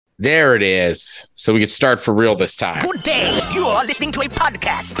There it is. So we can start for real this time. Good day. You are listening to a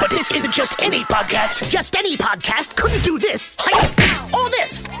podcast. But this isn't just any podcast. Just any podcast couldn't do this. Or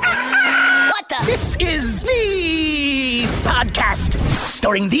this. What the? This is the podcast.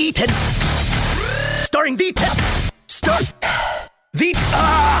 Starring the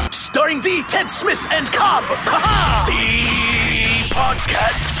Ted Smith and Cobb. The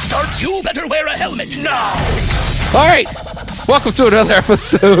podcast starts. You better wear a helmet now. All right. Welcome to another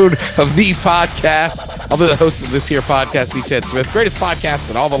episode of The Podcast. I'll be the host of this here podcast, The Ted Smith. Greatest podcast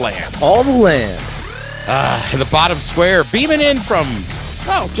in all the land. All the land. In the bottom square, beaming in from,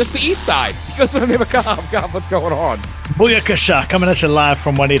 just the east side. He goes by the name of Cobb. Cobb, what's going on? Booyakasha, coming at you live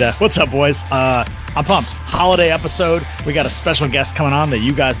from Juanita. What's up, boys? I'm pumped. Holiday episode. We got a special guest coming on that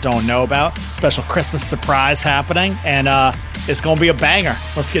you guys don't know about. Special Christmas surprise happening, and it's going to be a banger.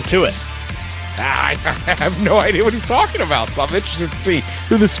 Let's get to it. I have no idea what he's talking about, so I'm interested to see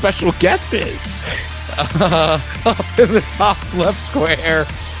who the special guest is. Up in the top left square,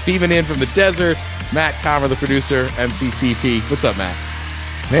 beaming in from the desert, Matt Comer, the producer, MCTP. What's up, Matt?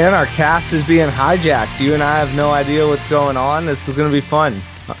 Man, our cast is being hijacked. You and I have no idea what's going on. This is going to be fun.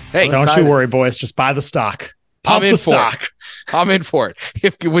 Hey, don't you worry, boys. Just buy the stock. Pump the stock. I'm in for it.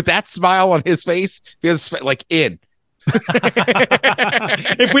 If with that smile on his face, he has like in.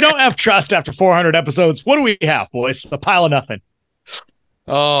 If we don't have trust after 400 episodes, what do we have, boys? A pile of nothing.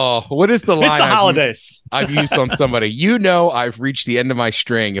 Oh, what is the line? It's the holidays. I've used on somebody. You know, I've reached the end of my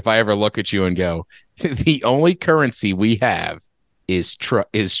string. If I ever look at you and go, the only currency we have is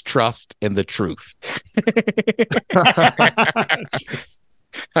trust and the truth.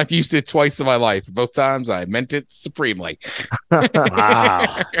 I've used it twice in my life. Both times I meant it supremely. Wow.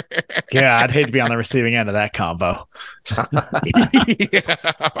 Yeah, I'd hate to be on the receiving end of that combo. Yeah,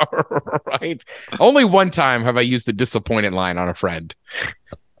 right. Only one time have I used the disappointed line on a friend.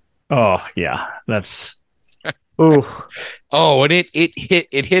 Oh, yeah. That's ooh. Oh, and it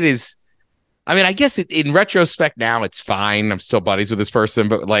hit his. I mean, I guess in retrospect now it's fine. I'm still buddies with this person,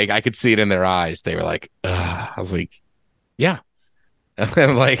 but like I could see it in their eyes. They were like, ugh. I was like, yeah. And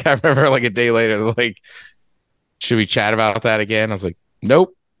then, like, I remember like a day later, like, should we chat about that again? I was like,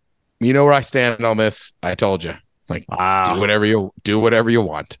 nope. You know where I stand on this. I told you. Like, wow. do whatever you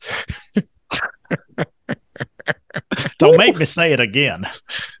want. Don't make me say it again.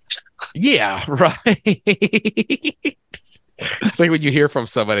 Yeah, right. It's like when you hear from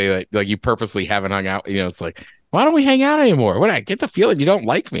somebody that like you purposely haven't hung out. You know, it's like, why don't we hang out anymore? When I get the feeling you don't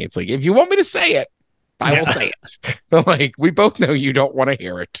like me, it's like, if you want me to say it, I will say it. But like, we both know you don't want to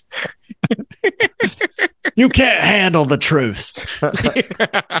hear it. You can't handle the truth.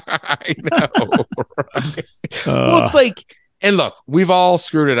 I know. Right? Well, it's like, and look, we've all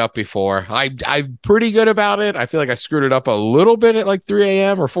screwed it up before. I'm pretty good about it. I feel like I screwed it up a little bit at like 3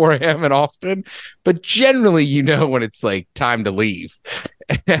 a.m. or 4 a.m. in Austin. But generally, you know when it's like time to leave.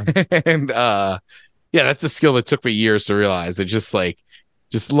 And yeah, that's a skill that took me years to realize. It just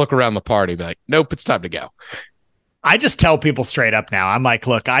look around the party, be like, nope, it's time to go. I just tell people straight up now. I'm like,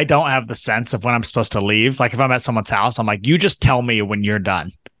 look, I don't have the sense of when I'm supposed to leave. Like if I'm at someone's house, I'm like, you just tell me when you're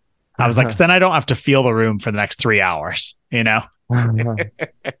done. I was like, then I don't have to feel the room for the next 3 hours, you know?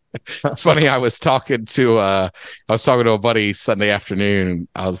 It's funny. I was talking to a buddy Sunday afternoon.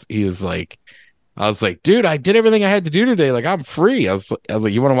 I was like, dude, I did everything I had to do today. Like, I'm free. I was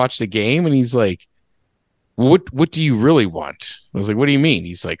like, you want to watch the game? And he's like, what do you really want? I was like, what do you mean?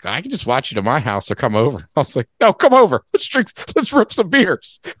 He's like, I can just watch it at my house or come over. I was like, no, come over. Let's rip some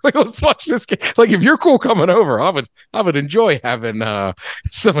beers. Like, let's watch this game. Like, if you're cool coming over, I would enjoy having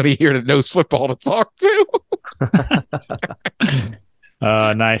somebody here that knows football to talk to.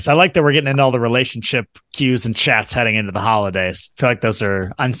 Nice. I like that we're getting into all the relationship cues and chats heading into the holidays. I feel like those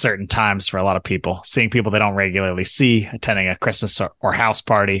are uncertain times for a lot of people. Seeing people they don't regularly see, attending a Christmas or house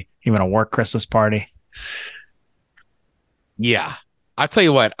party, even a work Christmas party. Yeah. I'll tell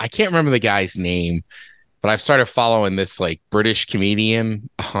you what, I can't remember the guy's name, but I've started following this like British comedian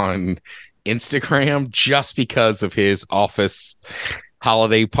on Instagram just because of his office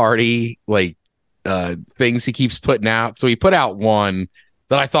holiday party, like things he keeps putting out. So he put out one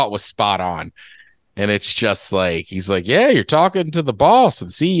that I thought was spot on. And it's just like, he's like, yeah, you're talking to the boss, the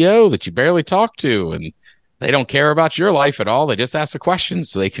CEO that you barely talk to. And they don't care about your life at all. They just ask the questions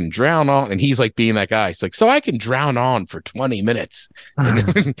so they can drown on. And he's like being that guy. He's like, so I can drown on for 20 minutes,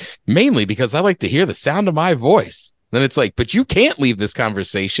 mainly because I like to hear the sound of my voice. Then it's like, but you can't leave this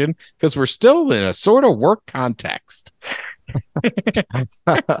conversation because we're still in a sort of work context.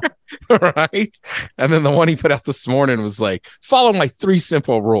 Right. And then the one he put out this morning was like, follow my 3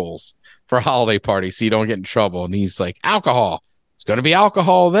 simple rules for a holiday party so you don't get in trouble. And he's like, alcohol, There's going to be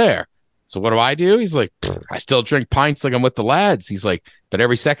alcohol there. So what do? He's like, I still drink pints like I'm with the lads. He's like, but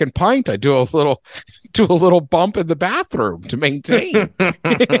every second pint, I do a little bump in the bathroom to maintain.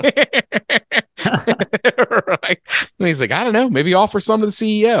 Right. And he's like, I don't know, maybe offer some to the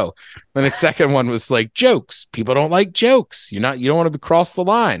CEO. Then his second one was like, jokes. People don't like jokes. You don't want to cross the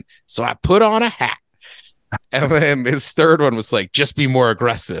line. So I put on a hat. And then his third one was like, just be more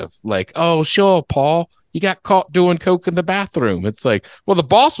aggressive. Like, oh, sure, Paul, you got caught doing coke in the bathroom. It's like, well, the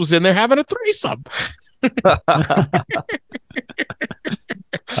boss was in there having a threesome.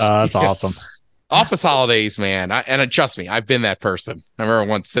 That's awesome. Office holidays, man. Trust me, I've been that person. I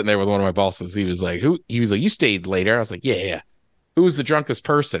remember once sitting there with one of my bosses. He was like, "Who?" He was like, "You stayed later." I was like, "Yeah." Who was the drunkest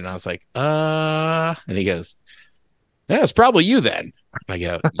person? And I was like, And he goes, "Yeah, it's probably you then." I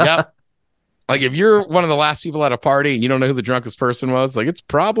go, "Yep." Like, if you're one of the last people at a party and you don't know who the drunkest person was, like, it's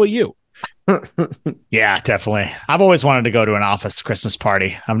probably you. Yeah, definitely. I've always wanted to go to an office Christmas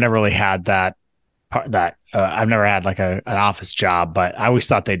party. I've never really had that. I've never had like an office job, but I always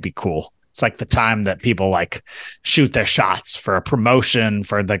thought they'd be cool. It's like the time that people like shoot their shots for a promotion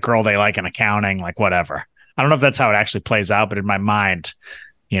for the girl they like in accounting, like whatever. I don't know if that's how it actually plays out, but in my mind,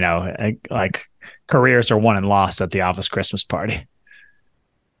 like careers are won and lost at the office Christmas party.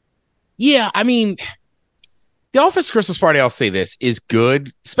 Yeah, I mean, the office Christmas party, I'll say this, is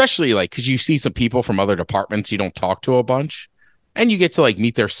good, especially like because you see some people from other departments you don't talk to a bunch, and you get to like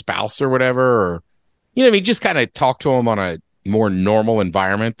meet their spouse or whatever, or just kind of talk to them on a more normal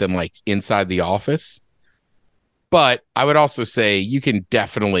environment than like inside the office. But I would also say you can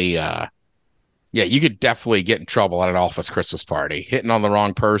definitely, you could definitely get in trouble at an office Christmas party, hitting on the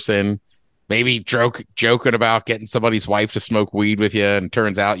wrong person. Maybe joking about getting somebody's wife to smoke weed with you, and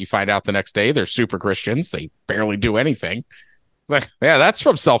turns out you find out the next day they're super Christians. They barely do anything. Like, yeah, that's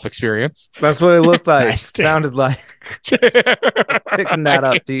from self-experience. That's what it looked like. Nice. Sounded like. Picking that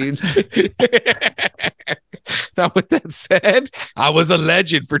up, dude. Now, with that said, I was a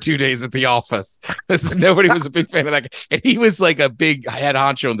legend for 2 days at the office. Nobody was a big fan of that guy. And he was like a big head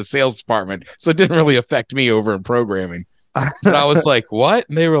honcho in the sales department, so it didn't really affect me over in programming. But I was like, what?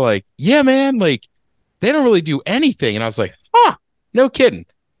 And they were like, yeah, man, like, they don't really do anything. And I was like, no kidding.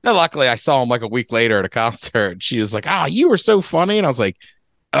 Now, luckily, I saw him like a week later at a concert. And she was like, you were so funny. And I was like,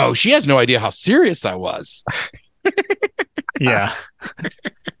 oh, she has no idea how serious I was. Yeah.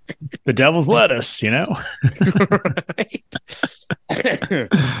 The devil's lettuce, Right.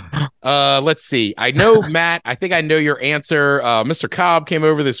 Let's see. I know, Matt, I think I know your answer. Mr. Cobb came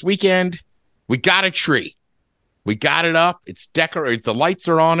over this weekend. We got a tree. We got it up. It's decorated. The lights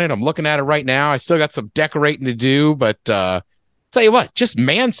are on it. I'm looking at it right now. I still got some decorating to do, but tell you what, just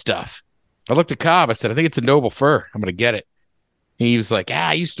man stuff. I looked at Cobb. I said, I think it's a noble fir. I'm going to get it. And he was like,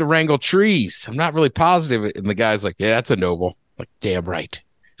 I used to wrangle trees. I'm not really positive. And the guy's like, yeah, that's a noble. I'm like, damn right.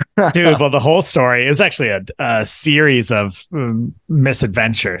 Dude, well, the whole story is actually a series of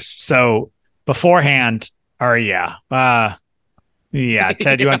misadventures. So beforehand, Ted,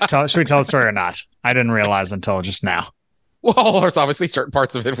 you want to tell? Should we tell the story or not? I didn't realize until just now. Well, there's obviously certain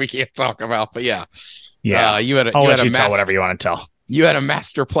parts of it we can't talk about, but yeah. I'll let you tell whatever you want to tell. You had a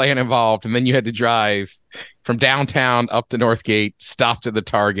master plan involved, and then you had to drive from downtown up to Northgate, stopped at the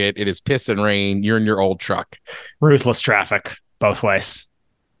Target. It is piss and rain. You're in your old truck. Ruthless traffic both ways.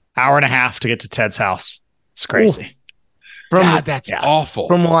 Hour and a half to get to Ted's house. It's crazy. God, that's awful.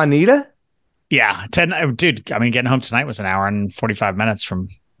 From Juanita? Yeah, Ted, dude. I mean, getting home tonight was an hour and 45 minutes from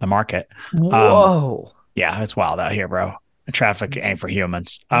the market. Whoa. Yeah, it's wild out here, bro. Traffic ain't for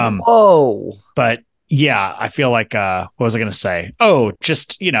humans. Whoa. But yeah, I feel like what was I gonna say? Oh,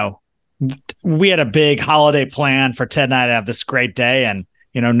 just we had a big holiday plan for Ted and I to have this great day, and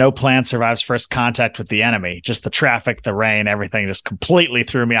no plan survives first contact with the enemy. Just the traffic, the rain, everything just completely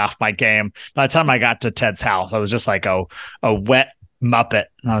threw me off my game. By the time I got to Ted's house, I was just like a wet Muppet.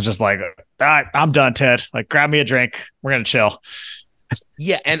 And I was just like, all right, I'm done, Ted. Like, grab me a drink. We're going to chill.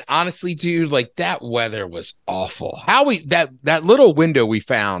 Yeah. And honestly, dude, like that weather was awful. That little window we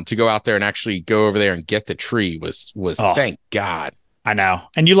found to go out there and actually go over there and get the tree was thank God. I know.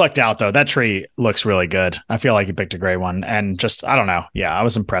 And you lucked out though. That tree looks really good. I feel like you picked a great one, and just, I don't know. Yeah. I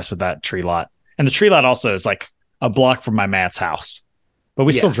was impressed with that tree lot. And the tree lot also is like a block from my Matt's house, but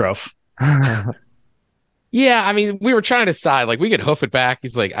we still drove. Yeah, I mean, we were trying to decide, like, we could hoof it back.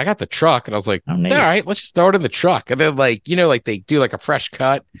 He's like, I got the truck. And I was like, all right, let's just throw it in the truck. And then, like, like they do like a fresh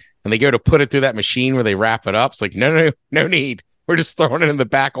cut and they go to put it through that machine where they wrap it up. It's like, no need. We're just throwing it in the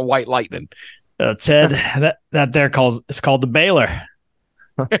back of White Lightning. Ted, that there is called the baler.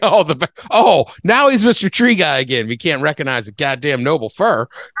 Now he's Mr. Tree Guy again. We can't recognize a goddamn noble fir.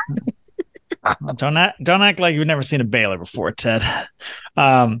 Don't act like you've never seen a Baylor before, Ted.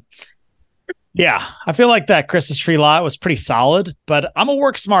 Yeah, I feel like that Christmas tree lot was pretty solid, but I'm a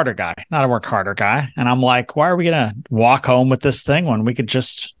work smarter guy, not a work harder guy. And I'm like, why are we going to walk home with this thing when we could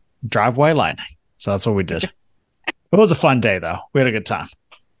just drive White Lightning? So that's what we did. It was a fun day, though. We had a good time.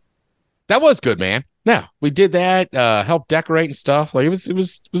 That was good, man. No, we did that, helped decorate and stuff. Like it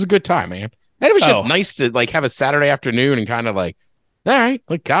was a good time, man. And it was just nice to like have a Saturday afternoon and kind of like, all right,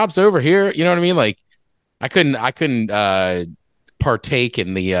 like Cobb's over here. You know what I mean? Like I couldn't partake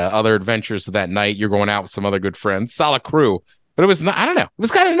in the other adventures of that night. You're going out with some other good friends, solid crew, but it was not, I don't know. It was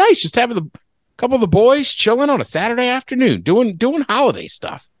kind of nice just having a couple of the boys chilling on a Saturday afternoon, doing holiday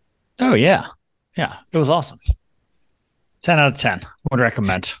stuff. Oh yeah. Yeah. It was awesome. 10 out of 10 would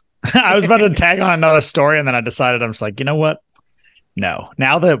recommend. I was about to tag on another story and then I decided I'm just like, you know what? No.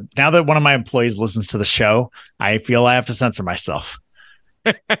 Now that one of my employees listens to the show, I feel I have to censor myself.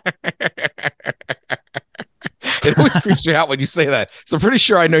 It always creeps me out when you say that. So I'm pretty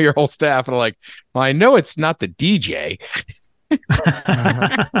sure I know your whole staff, and I'm like, well, I know it's not the DJ.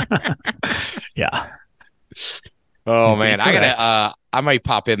 Yeah. Oh man, I might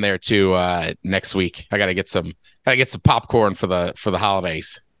pop in there too next week. I gotta get some popcorn for the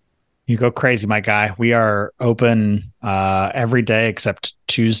holidays. You go crazy, my guy. We are open every day except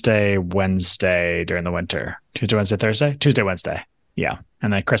Tuesday, Wednesday during the winter. Tuesday, Wednesday, Thursday? Tuesday, Wednesday. Yeah.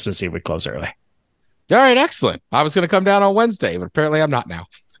 And then Christmas Eve we close early. All right, excellent. I was going to come down on Wednesday, but apparently I'm not now.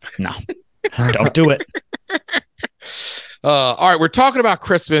 No, don't do it. All right, we're talking about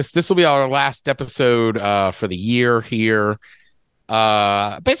Christmas. This will be our last episode for the year here. Basically,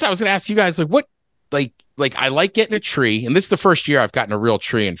 I was going to ask you guys, like, what, like I like getting a tree, and this is the first year I've gotten a real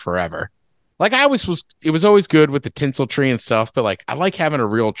tree in forever. Like it was always good with the tinsel tree and stuff, but like I like having a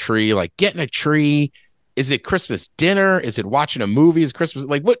real tree, like getting a tree. Is it Christmas dinner? Is it watching a movie? Is Christmas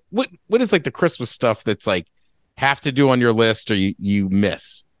like what is like the Christmas stuff that's like have to do on your list or you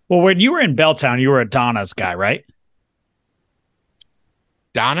miss? Well, when you were in Belltown, you were a Donna's guy, right?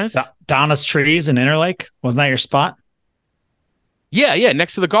 Donna's? Donna's Trees in Interlake. Wasn't that your spot? Yeah,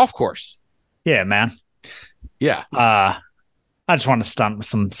 next to the golf course. Yeah, man. Yeah. I just want to stunt with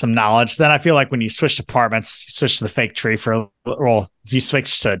some knowledge. Then I feel like when you switch departments, you switch to the fake tree you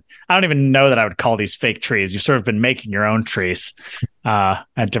switch to, I don't even know that I would call these fake trees. You've sort of been making your own trees at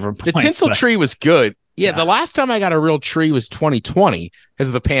different points. The tinsel tree was good. Yeah, the last time I got a real tree was 2020 because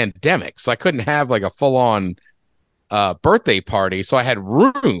of the pandemic. So I couldn't have like a full on birthday party. So I had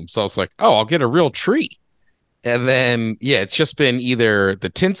room. So I was like, oh, I'll get a real tree. And then, yeah, it's just been either the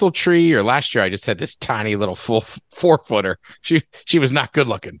tinsel tree or last year I just had this tiny little full 4-footer. She was not good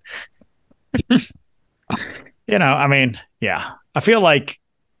looking. I mean, yeah, I feel like,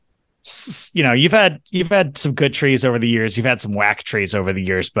 you've had some good trees over the years. You've had some whack trees over the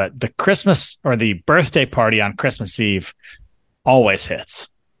years, but the Christmas or the birthday party on Christmas Eve always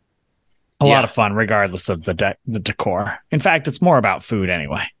hits. A lot of fun, regardless of the decor. In fact, it's more about food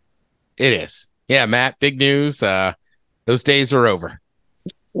anyway. It is. Yeah, Matt, big news. Those days are over.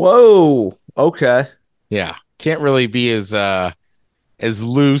 Whoa. Okay. Yeah. Can't really be as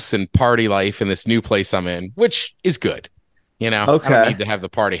loose and party life in this new place I'm in, which is good. Okay. I don't need to have the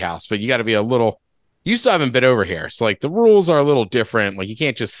party house, but you got to be a little, you still haven't been over here. So like the rules are a little different. Like you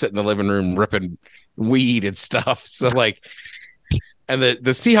can't just sit in the living room ripping weed and stuff. So like, and the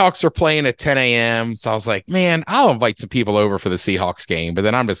Seahawks are playing at 10 a.m. So I was like, man, I'll invite some people over for the Seahawks game, but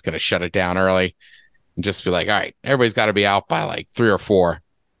then I'm just going to shut it down early and just be like, all right, everybody's got to be out by like 3 or 4.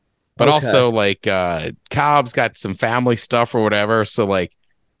 But also like Cobb's got some family stuff or whatever. So like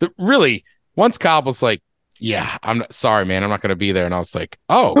really once Cobb was like, yeah, I'm sorry, man, I'm not going to be there. And I was like,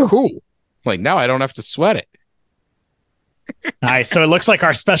 oh, cool. Like now I don't have to sweat it. Nice. So it looks like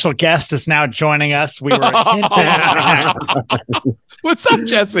our special guest is now joining us. We were What's up,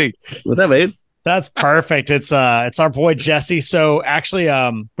 Jesse? What's up, man? That's perfect. It's our boy Jesse. So actually,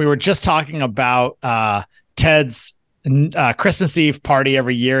 we were just talking about Ted's Christmas Eve party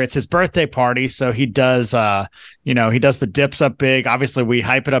every year. It's his birthday party, so he does he does the dips up big. Obviously, we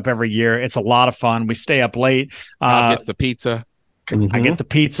hype it up every year. It's a lot of fun. We stay up late. Gets the pizza. I get the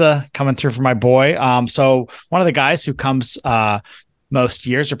pizza coming through for my boy. So one of the guys who comes most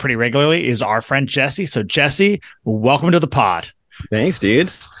years or pretty regularly is our friend Jesse. So Jesse, welcome to the pod. Thanks,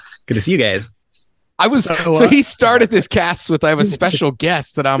 dudes. Good to see you guys. So he started this cast with I have a special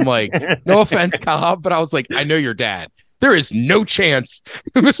guest that I'm like, no offense, Cobb, but I was like, I know your dad. There is no chance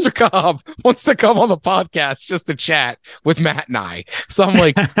Mr. Cobb wants to come on the podcast just to chat with Matt and I. So I'm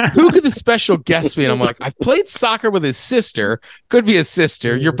like, who could the special guest be? And I'm like, I've played soccer with his sister. Could be his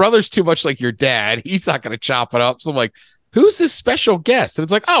sister. Your brother's too much like your dad. He's not going to chop it up. So I'm like, who's this special guest? And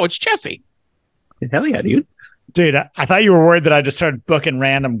it's like, oh, it's Jesse. Hell yeah, dude. Dude, I thought you were worried that I just started booking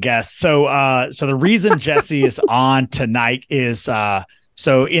random guests. So the reason Jesse is on tonight is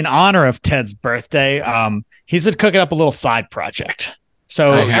so in honor of Ted's birthday, he's been cooking up a little side project.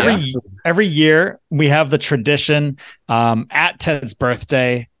 So every year we have the tradition at Ted's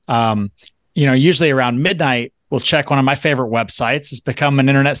birthday, usually around midnight, we'll check one of my favorite websites. It's become an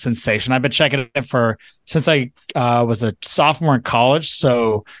internet sensation. I've been checking it since I was a sophomore in college.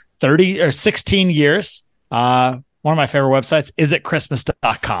 So 30 or 16 years. One of my favorite websites is at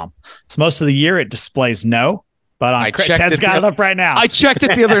Christmas.com. So most of the year it displays no, but Ted's got it up right now. I checked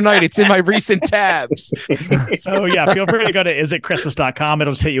it the other night. It's in my recent tabs. So yeah, feel free to go to isitchristmas.com.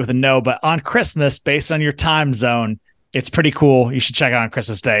 It'll just hit you with a no, but on Christmas, based on your time zone, it's pretty cool. You should check it out on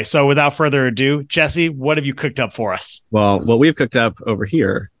Christmas Day. So without further ado, Jesse, what have you cooked up for us? Well, what we've cooked up over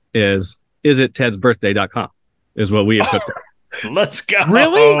here is ittedsbirthday.com is what we have cooked up. Let's go.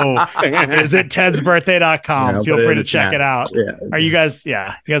 Really? Is it tedsbirthday.com? Yeah, Feel free to check it out. Yeah. Are you guys?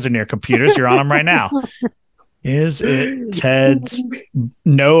 Yeah, you guys are near computers. You're on them right now. Is it Ted's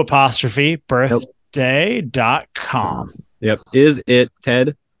no apostrophe birthday.com? Yep. Is it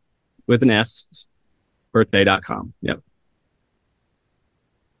Ted with an S birthday.com? Yep.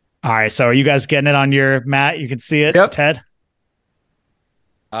 All right. So are you guys getting it on your Matt? You can see it, Yep. Ted.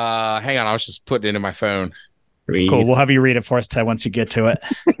 Hang on, I was just putting it in my phone. Cool. We'll have you read it for us, Ted, once you get to it.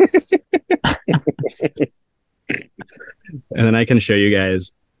 And then I can show you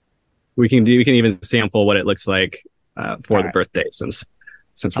guys. We can even sample what it looks like for the birthday since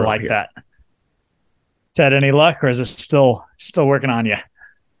I we're like here. that. Ted, any luck, or is it still working on you?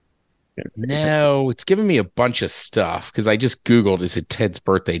 No, it's giving me a bunch of stuff because I just Googled, is it Ted's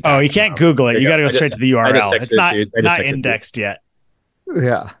birthday? Oh, you can't Google it. You got to go straight to the URL. It's not texted indexed yet.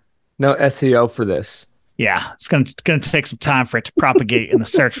 Yeah. No SEO for this. Yeah, it's going to take some time for it to propagate in the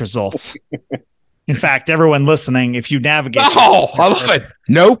search results. In fact, everyone listening, if you navigate... Oh, I love it.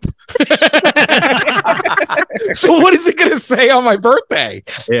 Nope. So what is it going to say on my birthday?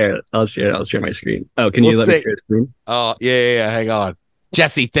 Yeah, I'll share my screen. Oh, can you let me share the screen? Oh, yeah. Hang on.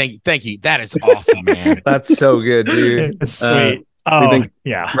 Jesse, thank you. That is awesome, man. That's so good, dude. It's sweet.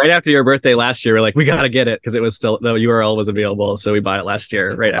 Yeah. Right after your birthday last year, we're like, we got to get it because it was still, the URL was available. So we bought it last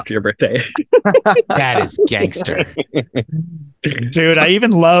year, right after your birthday. That is gangster. Dude, I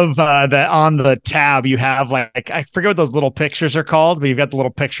even love that on the tab you have I forget what those little pictures are called, but you've got the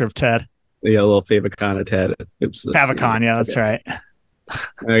little picture of Ted. Yeah, a little favicon of Ted. Favicon, yeah, that's right.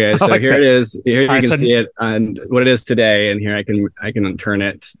 Okay, so here it is. Here you can see it on what it is today, and here I can turn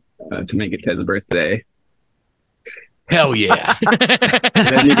it to make it Ted's birthday. Hell yeah. And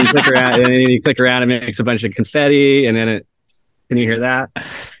then you can click around, and then you click around, and it makes a bunch of confetti, and then can you hear that?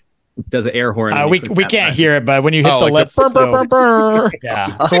 It does an air horn. We can't hear it, but when you hit the like let's burr.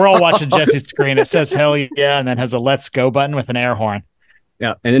 Yeah. So we're all watching Jesse's screen. It says hell yeah, and then has a let's go button with an air horn.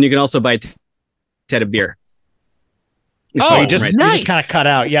 Yeah, and then you can also buy Ted a beer. Oh, you just nice. kind of cut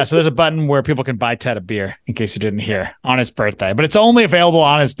out. Yeah, so there's a button where people can buy Ted a beer, in case you didn't hear, on his birthday. But it's only available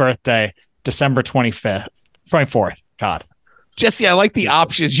on his birthday, December 24th. God. Jesse, I like the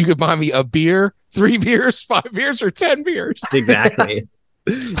options. You could buy me a beer, 3 beers, 5 beers, or 10 beers. Exactly.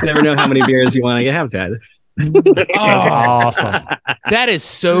 You never know how many beers you want to have, Ted. That's awesome. That is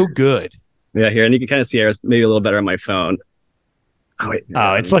so good. Yeah, here, and you can kind of see it maybe a little better on my phone. Oh, wait.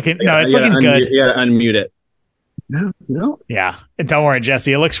 It's looking good. You gotta unmute it. No. Yeah. And don't worry,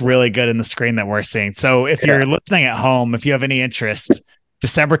 Jesse. It looks really good in the screen that we're seeing. So if you're listening at home, if you have any interest,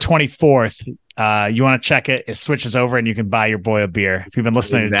 December 24th, you want to check it. It switches over and you can buy your boy a beer. If you've been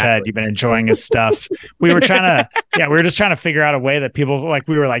listening to Ted, you've been enjoying his stuff. We were just trying to figure out a way that people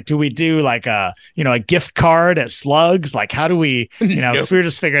do we do a gift card at Slugs? Like, how do we, because we were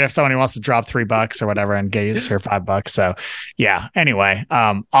just figuring if someone wants to drop $3 or whatever and get her $5. So yeah. Anyway,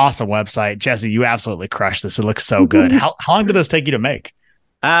 awesome website. Jesse, you absolutely crushed this. It looks so good. How long did this take you to make?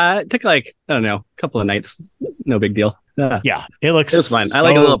 It took a couple of nights. No big deal. Yeah, it was fun. I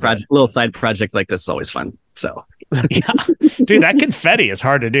like a little side project like this. Is always fun. So yeah, dude, that confetti is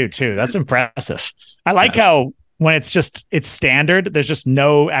hard to do too. That's impressive. I like how when it's standard. There's just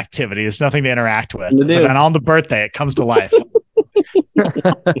no activity. There's nothing to interact with. But then on the birthday, it comes to life.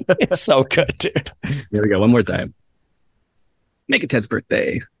 It's so good, dude. Here we go. One more time. Make it Ted's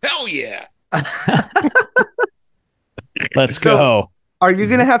birthday. Hell yeah. Let's go. Are you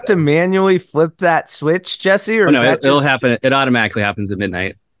gonna have to manually flip that switch, Jesse? Or it'll happen. It automatically happens at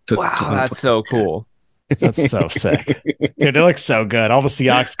midnight. Wow, that's so cool. That's so sick, dude. It looks so good. All the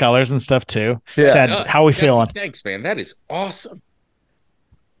Seahawks colors and stuff too. Yeah. Ted, how are we feeling? Thanks, man. That is awesome.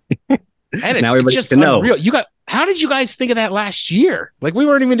 And now it's just unreal. How did you guys think of that last year? Like, we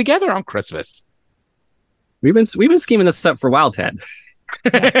weren't even together on Christmas. We've been scheming this up for a while, Ted.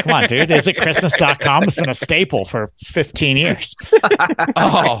 Come on, dude. IsItChristmas.com has been a staple for 15 years.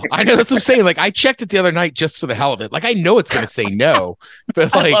 Oh, I know. That's what I'm saying. Like, I checked it the other night just for the hell of it. Like, I know it's going to say no,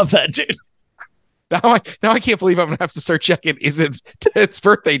 but I like, love that, dude. now I can't believe I'm going to have to start checking. Is it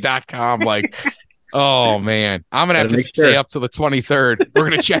itsbirthday.com? Like, oh man, I'm going to have to stay up till the 23rd. We're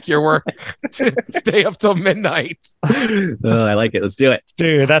going to check your work. Stay up till midnight. Oh, I like it. Let's do it.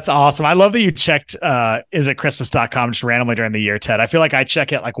 Dude, that's awesome. I love that you checked isitchristmas.com just randomly during the year, Ted. I feel like I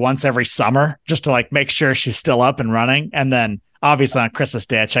check it like once every summer just to like make sure she's still up and running. And then obviously on Christmas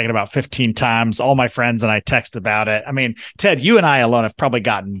Day, I check it about 15 times. All my friends and I text about it. I mean, Ted, you and I alone have probably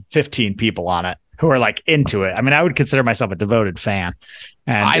gotten 15 people on it who are like into it. I mean, I would consider myself a devoted fan.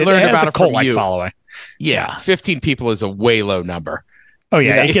 And I learned about it from cult-like you. following. Yeah, 15 people is a way low number. Oh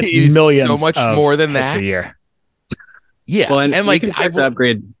yeah, it gets is millions, so much more than that a year. Yeah, Well, and like we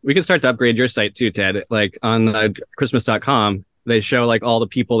can start to upgrade your site too, Ted. Like on Christmas.com, they show like all the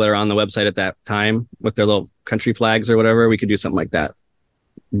people that are on the website at that time with their little country flags or whatever. We could do something like that.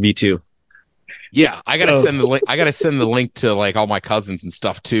 V2. Yeah, I gotta send the link. I gotta send the link to like all my cousins and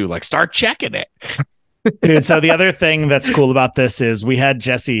stuff too. Like, start checking it. Dude, so the other thing that's cool about this is we had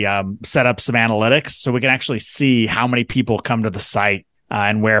Jesse set up some analytics so we can actually see how many people come to the site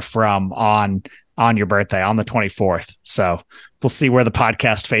and where from on your birthday on the 24th. So we'll see where the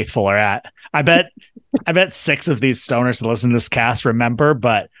podcast faithful are at. I bet 6 of these stoners that listen to this cast remember,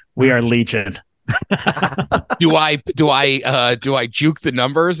 but we are legion. Do I juke the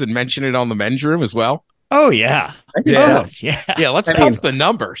numbers and mention it on the men's room as well? Oh yeah. Yeah. Oh, yeah. Yeah, let's pump the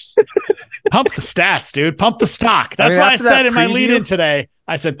numbers. Pump the stats, dude. Pump the stock. That's I mean, why I after said that in my preview- lead-in today,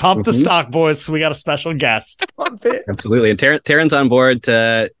 I said pump the stock, boys. So we got a special guest. Absolutely. And Taryn's on board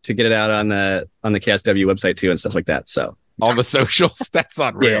to get it out on the KSW website too and stuff like that. So On the socials. That's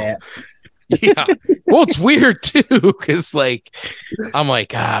unreal. yeah. Yeah. Well, it's weird too, because like I'm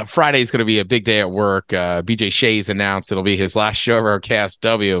like, Friday's gonna be a big day at work. BJ Shea's announced it'll be his last show of our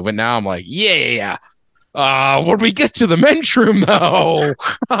KSW, but now I'm like, yeah. When we get to the men's room though,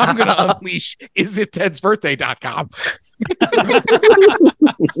 I'm gonna unleash isittedsbirthday.com.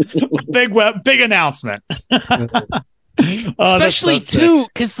 Big announcement. Especially too,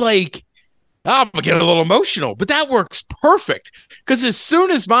 because like I'm gonna get a little emotional, but that works perfect. Because as soon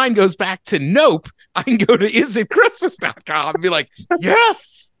as mine goes back to nope, I can go to isitchristmas.com and be like,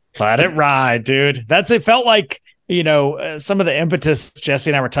 yes. Let it ride, dude. It felt like, some of the impetus Jesse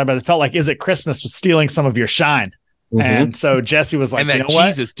and I were talking about, it felt like Is It Christmas was stealing some of your shine. Mhm. And so Jesse was like, And that you know what?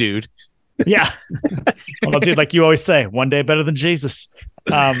 Jesus dude. Yeah. Well, dude, like you always say, one day better than Jesus.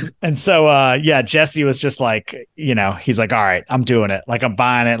 And so, Jesse was just like, he's like, all right, I'm doing it. Like I'm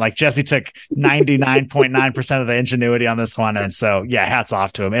buying it. Like Jesse took 99.9% of the ingenuity on this one. And so, yeah, hats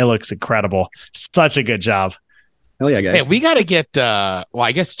off to him. It looks incredible. Such a good job. Hell yeah, guys. Hey, we got to get,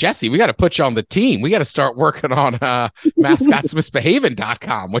 I guess, Jesse, we got to put you on the team. We got to start working on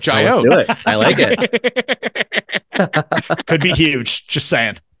mascotsmisbehaving.com, which I own. Do it. I like it. Could be huge. Just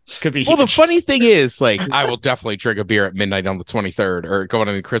saying. Could be Well, the huge. funny thing is, like, I will definitely drink a beer at midnight on the 23rd or going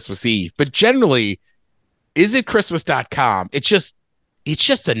on Christmas Eve. But generally, isitchristmas.com, it's just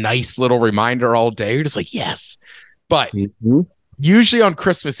a nice little reminder all day. You're just like, yes. But Mhm. usually on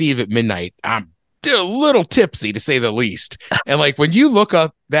Christmas Eve at midnight, I'm a little tipsy to say the least. And like when you look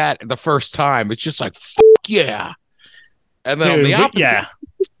up that the first time, it's just like, fuck yeah. And then Dude,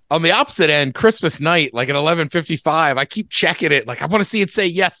 on the opposite end, Christmas night, like at 11:55, I keep checking it. Like I want to see it say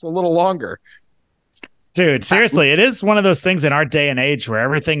yes a little longer. Dude, seriously, it is one of those things in our day and age where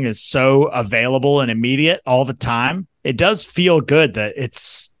everything is so available and immediate all the time. It does feel good that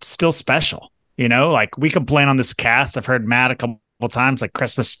it's still special. Like we complain on this cast. I've heard Matt a couple times, like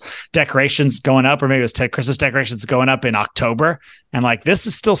Christmas decorations going up, or maybe it was Christmas decorations going up in October. And like, this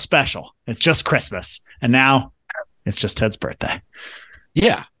is still special. It's just Christmas. And now it's just Ted's birthday.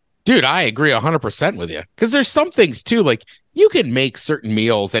 Yeah. Dude, I agree 100% with you. Because there's some things too, like you can make certain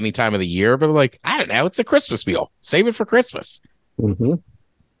meals any time of the year, but like, I don't know, it's a Christmas meal. Save it for Christmas. Mhm.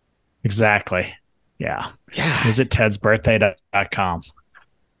 Exactly. Yeah. Yeah. Visit tedsbirthday.com.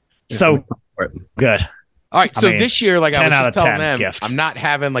 So good. All right. So I mean, this year, like I 10 was out just of telling 10 them, gift. I'm not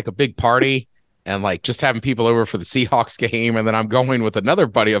having like a big party and like just having people over for the Seahawks game. And then I'm going with another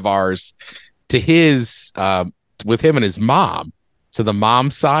buddy of ours to his, with him and his mom. So the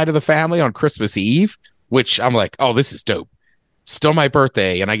mom side of the family on Christmas Eve, which I'm like, oh, this is dope. Still my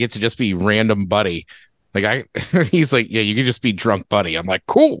birthday. And I get to just be random buddy. Like he's like, yeah, you can just be drunk buddy. I'm like,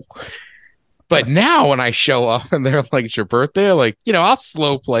 cool. But now when I show up and they're like, it's your birthday, like, I'll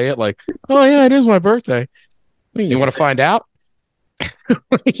slow play it like, oh yeah, it is my birthday. You want to find out?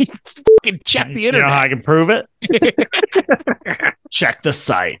 fucking check the You know how I internet. can prove it? Check the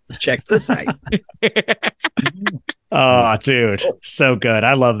site. Check the site. Oh, dude, so good.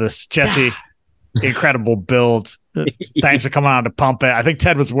 I love this, Jesse. Incredible build. Thanks for coming on to pump it. I think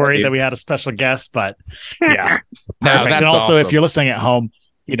Ted was worried that we had a special guest, but yeah, No, perfect. that's And also, if awesome. you're listening at home,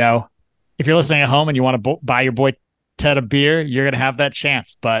 if you're listening at home and you want to buy your boy Ted a beer, you're gonna have that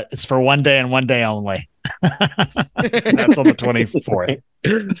chance, but it's for one day and one day only. That's on the 24th.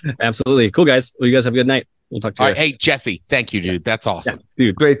 Absolutely. Cool, guys. Well, you guys have a good night. We'll talk to All you. right, hey Jesse, thank you, dude. That's awesome.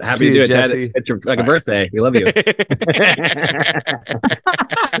 Dude, Great to happy see to do you, it, Dad. Jesse. It's like a All right. birthday. We love you.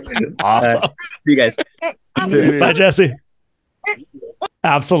 Awesome. See you guys. Bye, Jesse.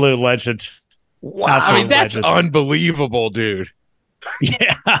 Absolute legend. Wow. I Absolute mean, that's legend. unbelievable, dude.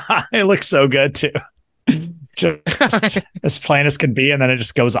 Yeah, it looks so good too. Just as plain as can be, and then it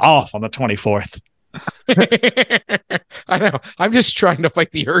just goes off on the 24th. I know. I'm just trying to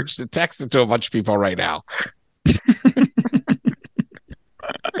fight the urge to text it to a bunch of people right now.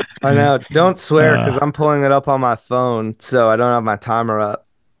 I know. Don't swear because I'm pulling it up on my phone, so I don't have my timer up.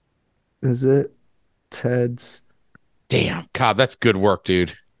 Is it Ted's? Damn, Cobb, that's good work,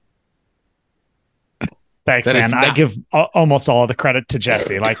 dude. Thanks, That is man. I not- give almost all of the credit to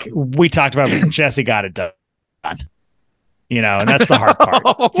Jesse. Like we talked about, Jesse got it done. And that's the hard part.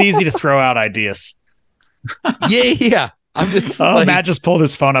 It's easy to throw out ideas. Yeah. I'm just like, Matt just pulled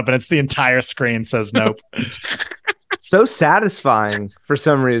his phone up, and it's the entire screen says nope. So satisfying for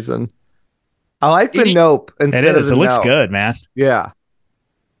some reason. I like the It- nope It instead of is. the It looks no. good, man. Yeah.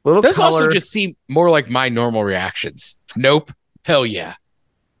 Little those color. also just seem more like my normal reactions. Nope. Hell yeah.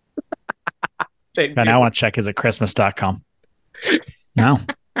 And I want to check his at Christmas.com. No,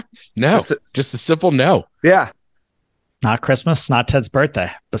 No. Just- Just a simple no. Yeah. not Christmas, not Ted's birthday,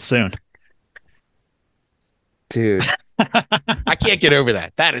 but soon. Dude. I can't get over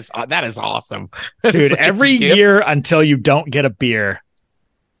that. That is awesome. That is Dude, such a every gift. year until you don't get a beer,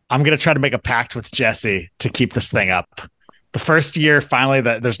 I'm going to try to make a pact with Jesse to keep this thing up. The first year, finally,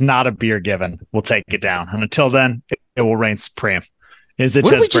 that there's not a beer given, we'll take it down. And until then, it will reign supreme. Is it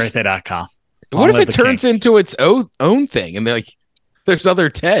What if we just- Ted'sBirthday.com? What if Long it live the turns into its own thing and they're like, there's other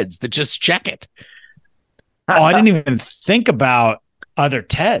Teds that just check it? Oh, I didn't even think about other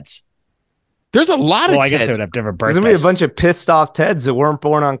Teds. There's a lot Well, of I guess they Teds. would have different There's gonna be a birthdays. bunch of pissed off Teds that weren't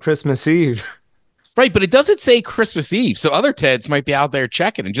born on Christmas Eve. Right, but it doesn't say Christmas Eve. So other Teds might be out there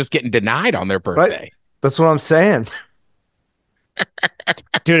checking and just getting denied on their birthday. That's what I'm saying.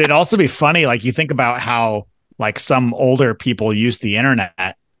 Dude, it'd also be funny. Like you think about how like some older people use the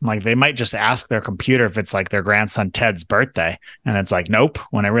internet. Like they might just ask their computer if it's like their grandson Ted's birthday. And it's like, nope,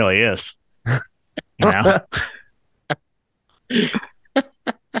 when it really is. You know?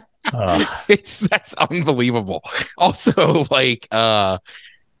 That's unbelievable. Also, like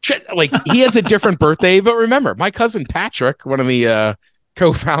he has a different birthday, but remember, my cousin Patrick, one of the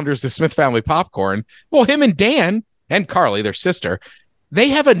co-founders of Smith Family Popcorn, well, him and Dan and Carly, their sister, they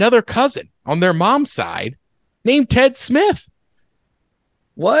have another cousin on their mom's side named Ted Smith.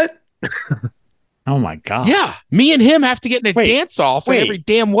 What? Oh my God. Yeah, me and him have to get in a Wait, dance off at wait. every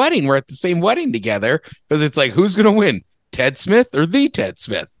damn wedding. We're at the same wedding together because it's like, who's gonna win, Ted Smith or the Ted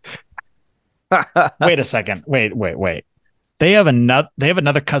Smith? Wait a second. Wait. They have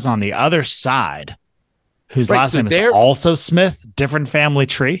another cousin on the other side whose Right, last so name is they're- also Smith, different family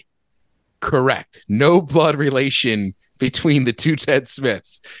tree. Correct. No blood relation between the two Ted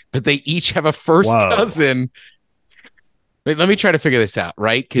Smiths, but they each have a first Whoa. cousin. Wait, let me try to figure this out,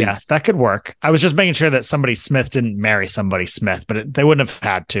 right? Yeah, that could work. I was just making sure that somebody Smith didn't marry somebody Smith, but they wouldn't have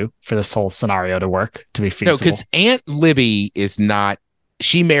had to for this whole scenario to work, to be no, feasible. because Aunt Libby is not.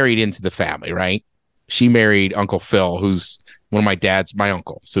 She married into the family, right? She married Uncle Phil, who's one of my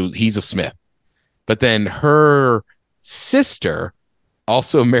uncle, so he's a Smith. But then her sister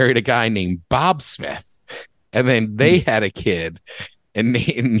also married a guy named Bob Smith, and then they had a kid. And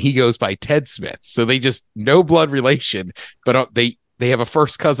he goes by Ted Smith. So they just no blood relation, but they have a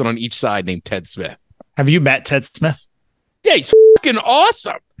first cousin on each side named Ted Smith. Have you met Ted Smith? Yeah, he's fucking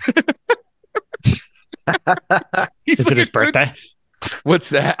awesome. He's Is like it his a good- birthday? What's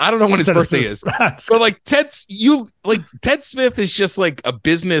that? I don't know when his Said it's birthday his- is. So like Ted Smith is just like a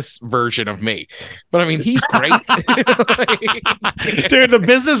business version of me. But I mean, he's great. Dude, the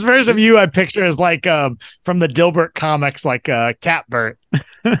business version of you I picture is like from the Dilbert comics, like Catbert.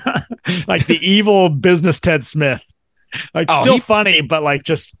 Like the evil business Ted Smith. Like Oh, still he- funny, but like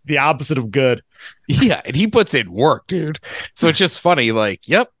just the opposite of good. Yeah, and he puts in work, dude. So it's just funny. Like,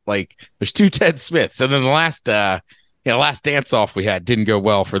 yep, like there's two Ted Smiths, and then the last dance off we had didn't go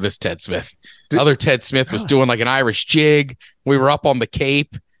well for this Ted Smith. Other Ted Smith was doing like an Irish jig. We were up on the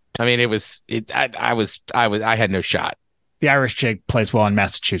Cape, I mean, I had no shot. The Irish jig plays well in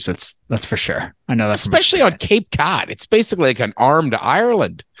Massachusetts. That's for sure. I know that's especially on Cape Cod. It's basically like an arm to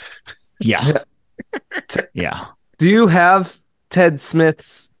Ireland. Yeah. Yeah. Do you have Ted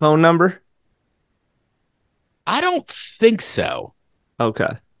Smith's phone number? I don't think so. Okay.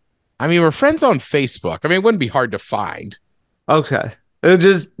 I mean, we're friends on Facebook. I mean, it wouldn't be hard to find. Okay.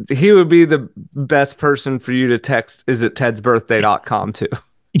 He would be the best person for you to text is it tedsbirthday.com to.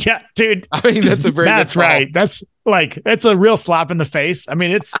 Yeah, dude. I mean, that's a very That's right. That's a real slap in the face. I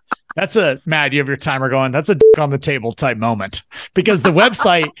mean, that's a Matt, you have your timer going. That's a dick on the table type moment because the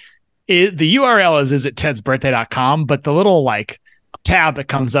website the URL is it tedsbirthday.com, but the little like tab that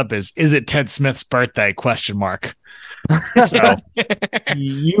comes up is it Ted Smith's birthday ? So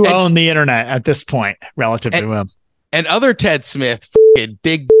you own the internet at this point relative to him. And other Ted Smith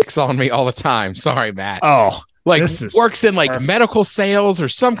big dicks on me all the time. Sorry, Matt. Oh, like works in like medical sales or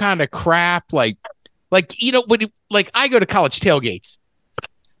some kind of crap. Like you know, when I go to college tailgates,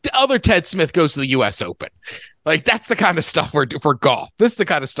 the other Ted Smith goes to the US Open. Like that's the kind of stuff for golf. This is the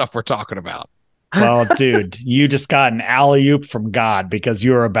kind of stuff we're talking about. Well, dude, you just got an alley-oop from God because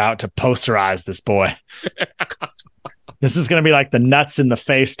you were about to posterize this boy. This is going to be like the nuts in the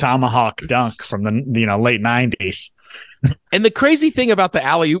face tomahawk dunk from the late 90s. And the crazy thing about the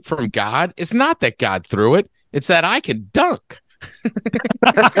alley-oop from God is not that God threw it. It's that I can dunk.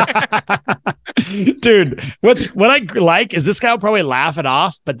 Dude, what I like is this guy will probably laugh it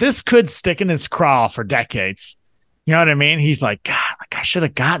off, but this could stick in his craw for decades. You know what I mean? He's like, God, like I should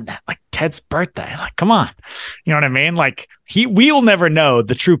have gotten that. Like Ted's birthday. Like, come on. You know what I mean? Like we will never know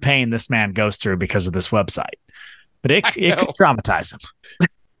the true pain this man goes through because of this website. But it could traumatize him.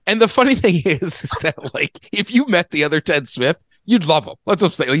 And the funny thing is that like if you met the other Ted Smith, you'd love him. Let's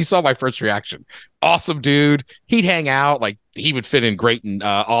just say you saw my first reaction. Awesome dude. He'd hang out. Like he would fit in great in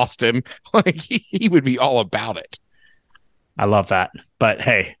Austin. Like he would be all about it. I love that. But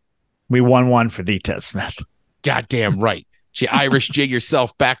hey, we won one for the Ted Smith. Goddamn right. You Irish jig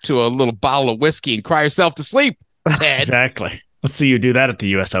yourself back to a little bottle of whiskey and cry yourself to sleep, Ted. Exactly. Let's see you do that at the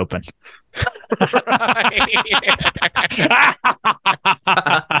US Open.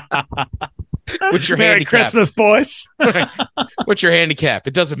 What's your Merry handicap? Christmas, boys. What's your handicap?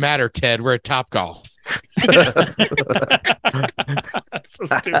 It doesn't matter, Ted. We're at Topgolf. That's so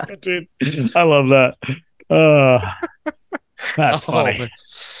stupid, dude. I love that. That's funny. Man.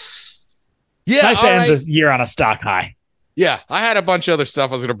 Yeah, nice to end this year on a stock high. Yeah, I had a bunch of other stuff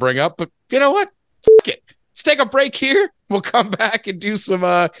I was going to bring up, but you know what? Fuck it. Let's take a break here. We'll come back and do some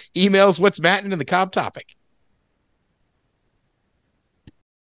emails. What's Mattin' in the Cobb topic?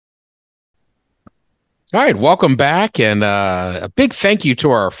 All right, welcome back, and a big thank you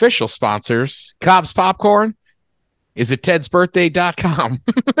to our official sponsors, Cobb's Popcorn. Is it tedsbirthday.com?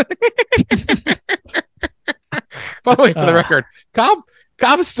 By the way, for the record, Cobb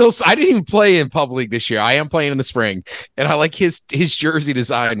is still. I didn't even play in Pub League this year. I am playing in the spring, and I like his jersey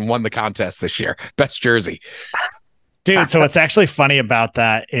design. Won the contest this year, best jersey, dude. So what's actually funny about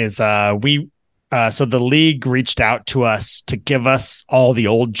that is so the league reached out to us to give us all the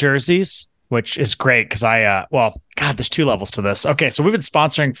old jerseys, which is great because there's two levels to this. Okay, so we've been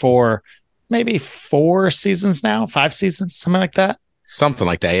sponsoring for maybe 4 seasons now, 5 seasons, something like that. Something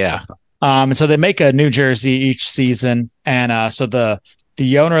like that, yeah. And so they make a new jersey each season. And so the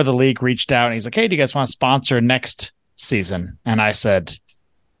owner of the league reached out and he's like, hey, do you guys want to sponsor next season? And I said,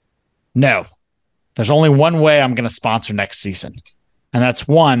 no, there's only one way I'm going to sponsor next season. And that's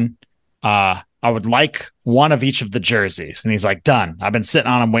one, I would like one of each of the jerseys. And he's like, done. I've been sitting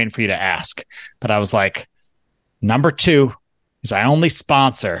on them waiting for you to ask. But I was like, number 2 is I only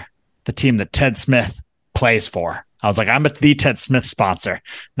sponsor the team that Ted Smith plays for. I was like, I'm the Ted Smith sponsor,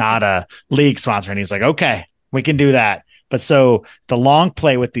 not a league sponsor. And he's like, okay, we can do that. But so the long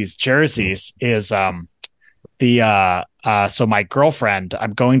play with these jerseys is so my girlfriend,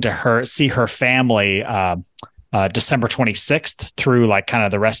 I'm going to see her family December 26th through like kind of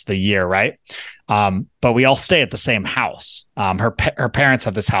the rest of the year, right? But we all stay at the same house. Her parents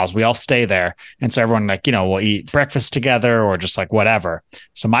have this house. We all stay there. And so everyone we'll eat breakfast together or just like whatever.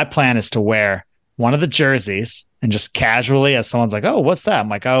 So my plan is to wear one of the jerseys and just casually as someone's like, oh, what's that? I'm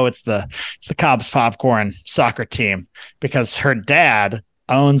like, oh, it's the Cobb's Popcorn soccer team because her dad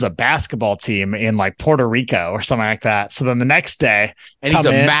owns a basketball team in like Puerto Rico or something like that. So then the next day, and he's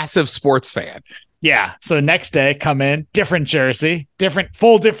a massive sports fan. Yeah. So the next day, come in, different jersey, different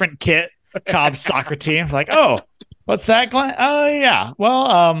kit, Cobb's soccer team. Like, oh, what's that, Glenn? Oh, yeah.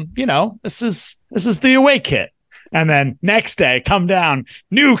 Well, this is the away kit. And then next day, come down,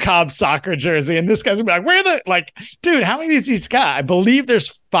 new Cobb soccer jersey. And this guy's gonna be like, where the, like, dude, how many of these got? I believe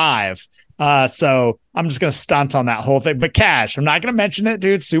there's 5. So I'm just going to stunt on that whole thing. But Cash, I'm not going to mention it,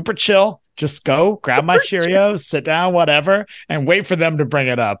 dude. Super chill. Just go grab my Cheerios, sit down, whatever, and wait for them to bring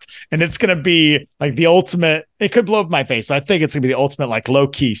it up. And it's going to be like the ultimate. It could blow up my face, but I think it's going to be the ultimate, like, low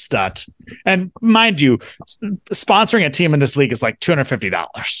key stunt. And mind you, sponsoring a team in this league is like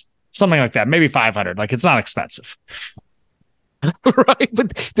 $250, something like that, maybe $500. Like, it's not expensive. Right.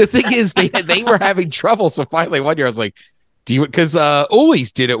 But the thing is, they were having trouble. So finally, one year I was like, do you, because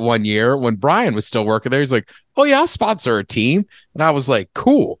Ollie's did it one year when Brian was still working there. He's like, oh yeah, I'll sponsor a team. And I was like,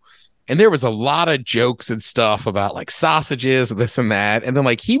 cool. And there was a lot of jokes and stuff about like sausages and this and that. And then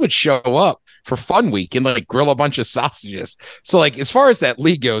like he would show up for Fun Week and like grill a bunch of sausages. So like as far as that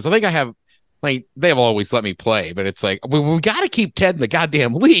league goes, I think I have, like, they've always let me play, but it's like we got to keep Ted in the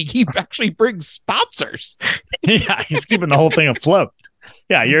goddamn league. He actually brings sponsors. Yeah, he's keeping the whole thing afloat.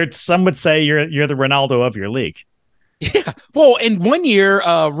 Yeah, some would say you're the Ronaldo of your league. Yeah. Well, and one year,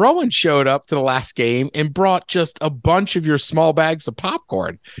 Rowan showed up to the last game and brought just a bunch of your small bags of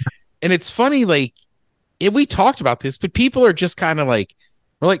popcorn. And it's funny, like, we talked about this, but people are just kind of like,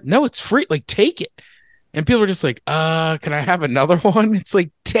 we're like, no, it's free. Like, take it. And people are just like, can I have another one? It's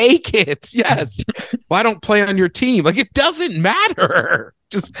like, take it. Yes. Well, I don't play on your team. Like, it doesn't matter.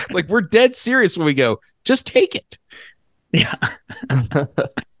 Just like, we're dead serious when we go, just take it. Yeah.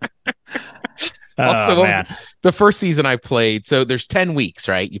 Also, the first season I played, so there's 10 weeks,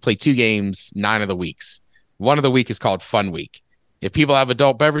 right? You play 2 games, 9 of the weeks. One of the week is called Fun Week. If people have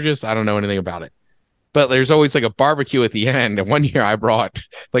adult beverages, I don't know anything about it. But there's always like a barbecue at the end. And one year I brought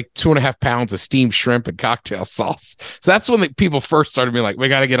like 2.5 pounds of steamed shrimp and cocktail sauce. So that's when people first started being like, we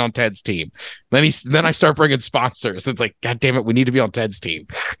got to get on Ted's team. Then I start bringing sponsors. It's like, God damn it, we need to be on Ted's team.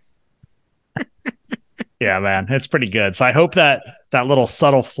 Yeah, man, it's pretty good. So I hope that little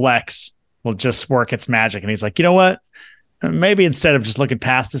subtle flex will just work its magic. And he's like, you know what? Maybe instead of just looking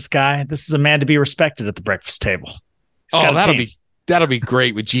past this guy, this is a man to be respected at the breakfast table. That'll be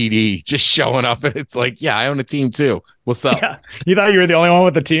great with GD just showing up. And it's like, yeah, I own a team too. What's up? Yeah. You thought you were the only one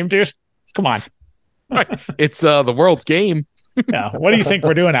with the team, dude? Come on. Right. It's the world's game. Yeah. What do you think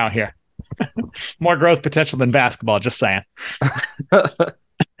we're doing out here? More growth potential than basketball, just saying.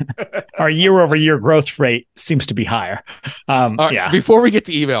 Our year-over-year growth rate seems to be higher. Right, yeah. Before we get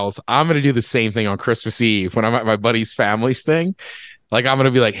to emails, I'm going to do the same thing on Christmas Eve when I'm at my buddy's family's thing. Like, I'm going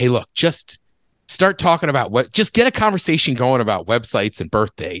to be like, hey, look, just start talking about just get a conversation going about websites and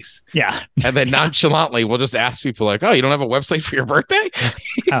birthdays. Yeah. And then nonchalantly, we'll just ask people like, oh, you don't have a website for your birthday?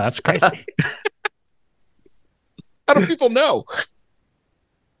 Oh, that's crazy. How do people know?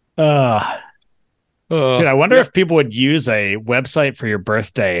 Dude, I wonder if people would use a website for your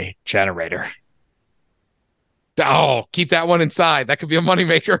birthday generator. Oh, keep that one inside. That could be a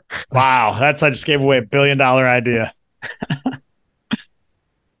moneymaker. Wow. I just gave away $1 billion idea.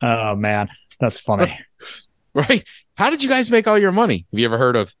 Oh, man. That's funny. Right. How did you guys make all your money? Have you ever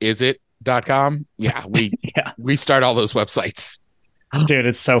heard of isit.com? Yeah, we start all those websites. Dude,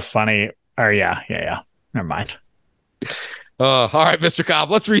 it's so funny. Or yeah. Never mind. All right, Mr. Cobb,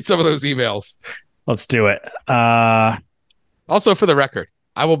 let's read some of those emails. Let's do it. Also, for the record,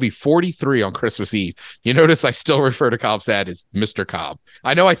 I will be 43 on Christmas Eve. You notice I still refer to Cobb's dad as Mr. Cobb.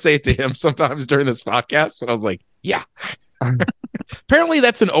 I know I say it to him sometimes during this podcast, but I was like, yeah. Apparently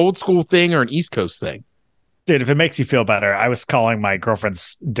that's an old school thing or an East Coast thing. Dude, if it makes you feel better, I was calling my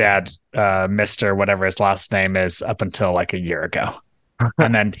girlfriend's dad, Mr. whatever his last name is, up until like a year ago.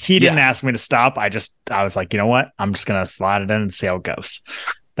 And then he didn't ask me to stop. I was like, you know what? I'm just going to slide it in and see how it goes.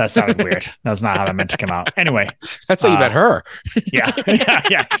 That sounded weird. That's not how that meant to come out. Anyway. That's how you met her. Yeah,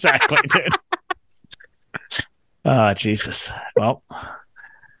 exactly, dude. Jesus. Well,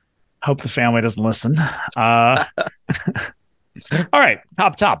 hope the family doesn't listen. All right,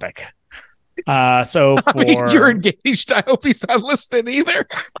 top topic. So you're engaged. I hope he's not listening either.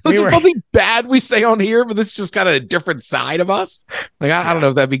 This is something bad we say on here, but this is just kind of a different side of us. Like, I don't know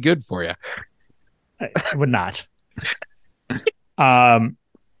if that'd be good for you. It would not.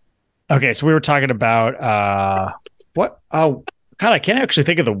 Okay, so we were talking about what? Oh, God, I can't actually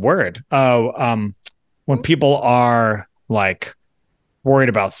think of the word. When people are like worried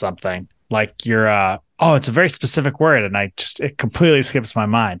about something, like you're it's a very specific word, and it completely skips my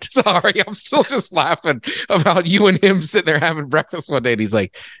mind. Sorry, I'm still just laughing about you and him sitting there having breakfast one day, and he's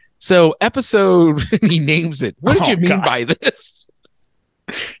like, "So episode," and he names it. What did you mean by this?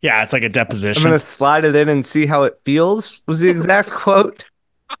 Yeah, it's like a deposition. I'm gonna slide it in and see how it feels. Was the exact quote.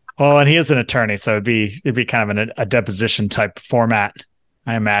 Well, and he is an attorney, so it'd be kind of a deposition type format,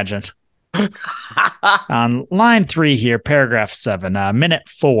 I imagine. On line 3 here, paragraph 7, minute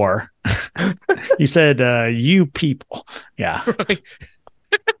 4. You said, you people. Yeah. Right.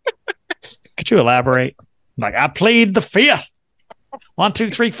 Could you elaborate? Like, I plead the fifth. 1, 2,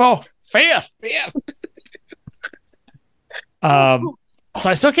 3, 4. Fifth. Yeah. So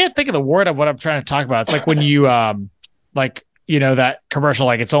I still can't think of the word of what I'm trying to talk about. It's like when you, like, you know, that commercial,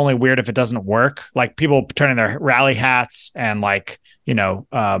 like, it's only weird if it doesn't work. Like people turning their rally hats and like,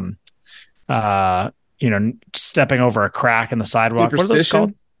 stepping over a crack in the sidewalk. What are those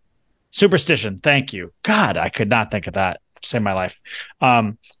called? Superstition. Thank you. God, I could not think of that to save my life.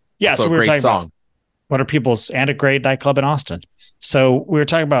 Yeah. Also so we were a great talking song. about what are people's, and a great nightclub in Austin. So we were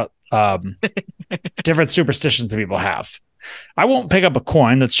talking about different superstitions that people have. I won't pick up a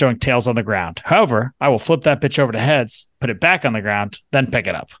coin that's showing tails on the ground. However, I will flip that bitch over to heads, put it back on the ground, then pick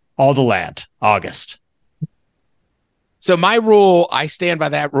it up. All the land. August. So my rule, I stand by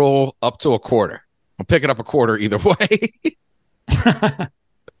that rule up to a quarter. I'm picking up a quarter either way.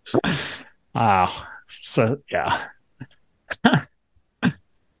 Wow. So, yeah.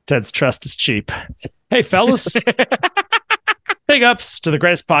 Ted's trust is cheap. Hey, fellas. Big ups to the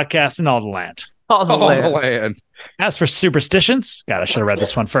greatest podcast in all the land. All the land. land. As for superstitions, God, I should have read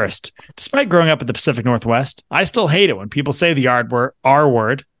this one first. Despite growing up in the Pacific Northwest, I still hate it when people say the R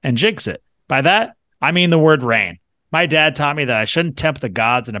word and jinx it. By that, I mean the word rain. My dad taught me that I shouldn't tempt the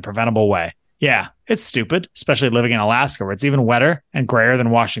gods in a preventable way. Yeah, it's stupid, especially living in Alaska where it's even wetter and grayer than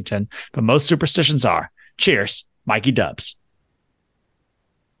Washington, but most superstitions are. Cheers, Mikey Dubs.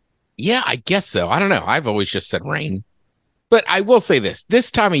 Yeah, I guess so. I don't know. I've always just said rain. But I will say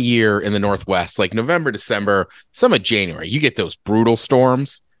this time of year in the Northwest, like November, December, some of January, you get those brutal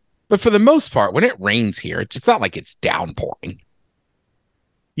storms. But for the most part, when it rains here, it's not like it's downpouring.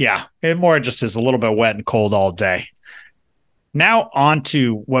 Yeah, it more just is a little bit wet and cold all day. Now on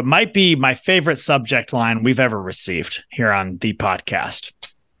to what might be my favorite subject line we've ever received here on the podcast.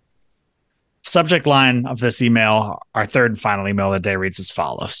 Subject line of this email, our third and final email of the day, reads as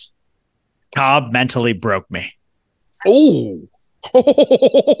follows. Cobb mentally broke me. Oh.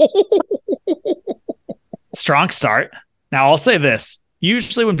 Strong start. Now, I'll say this.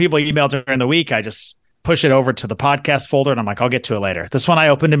 Usually when people email during the week, I just push it over to the podcast folder and I'm like, I'll get to it later. This one I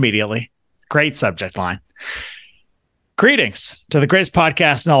opened immediately. Great subject line. Greetings to the greatest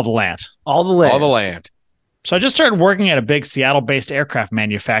podcast in all the land. All the land. All the land. So I just started working at a big Seattle-based aircraft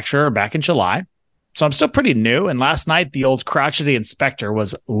manufacturer back in July. So I'm still pretty new, and last night the old crotchety inspector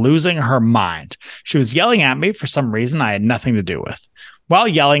was losing her mind. She was yelling at me for some reason I had nothing to do with. While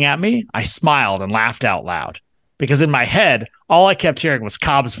yelling at me, I smiled and laughed out loud. Because in my head, all I kept hearing was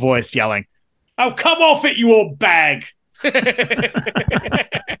Cobb's voice yelling, "Oh, come off it, you old bag!" The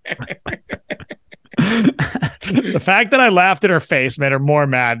fact that I laughed in her face made her more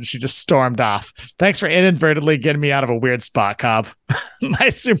mad, and she just stormed off. Thanks for inadvertently getting me out of a weird spot, Cobb. My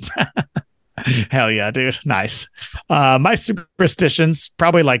super... Hell yeah, dude. Nice. My superstitions,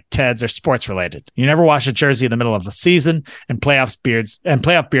 probably like Ted's, are sports related. You never wash a jersey in the middle of the season, and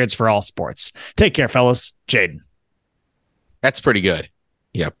playoff beards for all sports. Take care, fellas. Jaden. That's pretty good.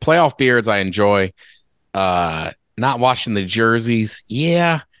 Yeah, playoff beards I enjoy. Not washing the jerseys.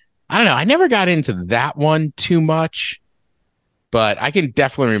 Yeah. I don't know. I never got into that one too much. But I can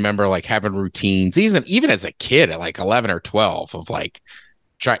definitely remember like having routines, even as a kid at like 11 or 12 of like,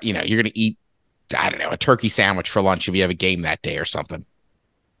 you're going to eat, I don't know, a turkey sandwich for lunch if you have a game that day or something.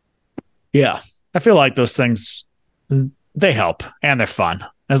 Yeah. I feel like those things, they help and they're fun.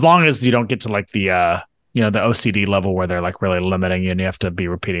 As long as you don't get to like the OCD level where they're like really limiting you and you have to be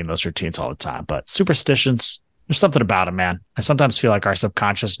repeating those routines all the time. But superstitions, there's something about them, man. I sometimes feel like our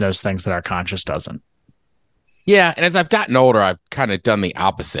subconscious knows things that our conscious doesn't. Yeah. And as I've gotten older, I've kind of done the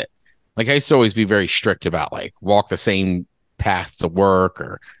opposite. Like I used to always be very strict about like walk the same path to work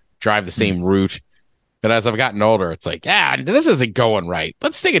or drive the same route. But as I've gotten older, it's like, this isn't going right.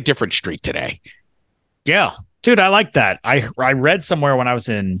 Let's take a different street today. Yeah, dude, I like that. I read somewhere when I was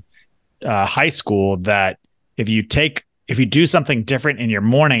in high school that if you do something different in your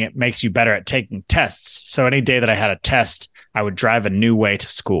morning, it makes you better at taking tests. So any day that I had a test, I would drive a new way to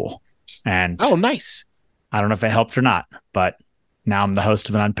school. And oh, nice. I don't know if it helped or not, but now I'm the host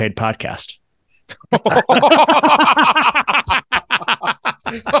of an unpaid podcast.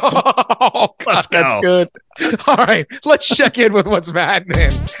 Oh, God, that's good. All right, let's check in with what's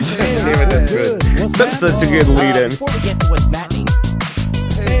maddening. Damn it, that's good. That's such a good lead in. Before we get to what's maddening,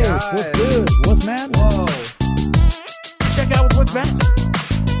 Hey, what's good? What's maddening? Whoa. check out what's maddening.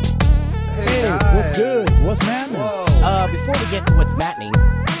 Hey, what's good? What's maddening? Whoa. Before we get to what's maddening,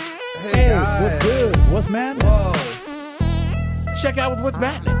 Hey, what's good? What's maddening? Whoa. check out what's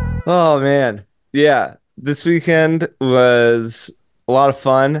maddening. Oh man. Yeah. This weekend was a lot of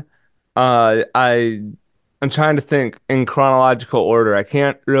fun. I'm trying to think in chronological order. I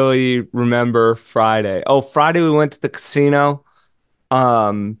can't really remember Friday. Oh, Friday we went to the casino.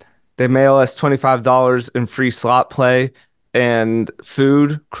 Um, they mail us $25 in free slot play and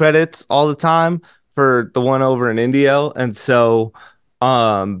food credits all the time for the one over in Indio. And so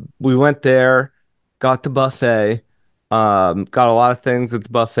we went there, got the buffet, got a lot of things at the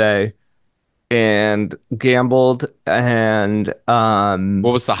buffet and gambled and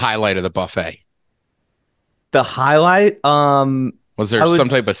What was the highlight of the buffet? the highlight Was there I would some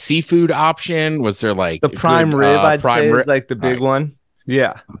type of seafood option? Was there like the a prime good, rib, I'd prime say, rib? is like the All big right. one.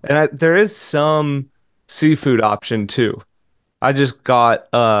 Yeah. And there is some seafood option too. I just got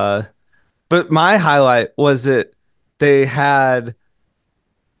but my highlight was that they had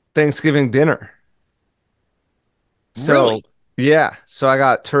Thanksgiving dinner. So, Really? yeah, so I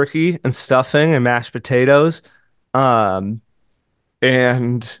got turkey and stuffing and mashed potatoes, um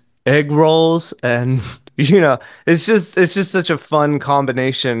and egg rolls and it's just such a fun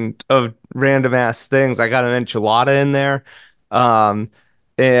combination of random ass things. I got an enchilada in there. Um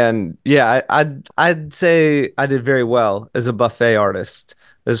and yeah, I'd say I did very well as a buffet artist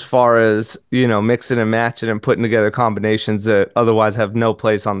as far as, mixing and matching and putting together combinations that otherwise have no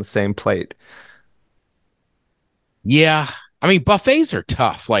place on the same plate. Yeah. I mean, buffets are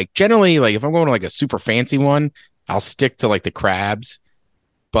tough. Like generally, like if I'm going to like a super fancy one, I'll stick to like the crabs.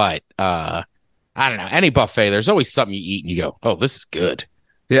 But I don't know. Any buffet, there's always something you eat and you go, oh, this is good.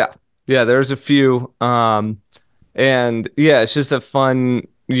 Yeah. Yeah, there's a few. And yeah, it's just a fun,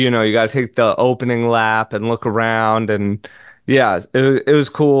 you got to take the opening lap and look around and yeah, it was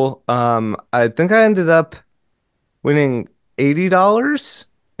cool. I think I ended up winning $80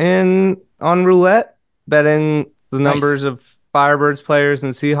 in on roulette, betting the numbers Nice. of Firebirds players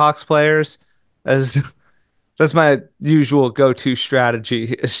and Seahawks players as that's my usual go-to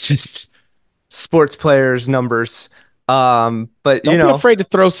strategy. It's just sports players numbers. But Don't be afraid to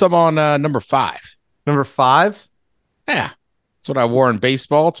throw some on number 5. number five. Yeah. That's what I wore in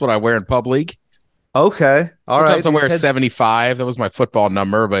baseball. It's what I wear in pub league. Okay. All right. Sometimes I wear Ted's- 75. That was my football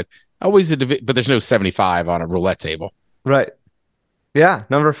number, but always but there's no 75 on a roulette table. Right. Yeah,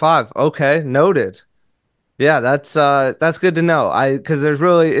 number five. Okay, noted. Yeah, that's good to know. Because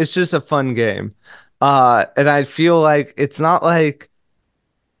it's just a fun game. And I feel like it's not like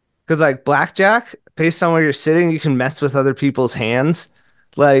because like blackjack, based on where you're sitting, you can mess with other people's hands.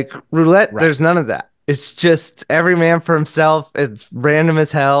 Like roulette, Right. there's none of that. It's just every man for himself. It's random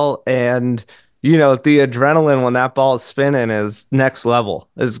as hell, and the adrenaline when that ball is spinning is next level.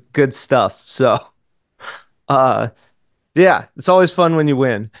 Is good stuff. So, uh, yeah, it's always fun when you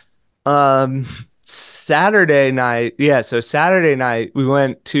win. Um, Saturday night, yeah. So Saturday night we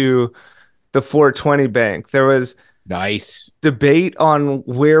went to the 420 bank. There was Nice. debate on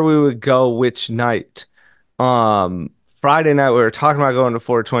where we would go which night. Friday night we were talking about going to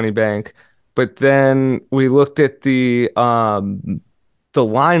 420 Bank, but then we looked at the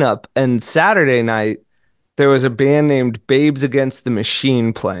lineup and Saturday night there was a band named Babes Against the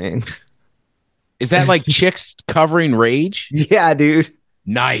Machine playing. Is that like chicks covering Rage? Yeah, dude.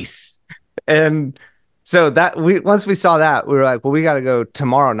 Nice. And so that once we saw that, we were like, well, we got to go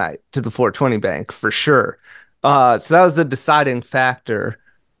tomorrow night to the 420 Bank for sure. So that was the deciding factor.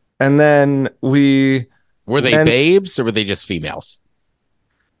 And then Were they babes or were they just females?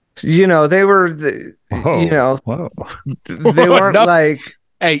 they were, Whoa. they weren't No. like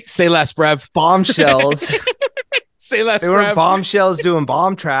Hey, say less, Brev. bombshells. Say less, They weren't Brev. bombshells doing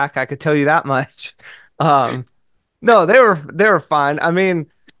bomb track. I could tell you that much. No, they were fine. I mean,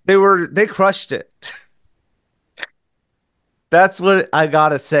 they crushed it. That's what I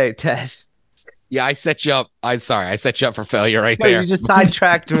gotta say, Ted. Yeah, I set you up. I'm sorry. I set you up for failure right No, there. you just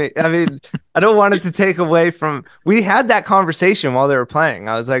sidetracked me. I mean, I don't want it to take away from. We had that conversation while they were playing.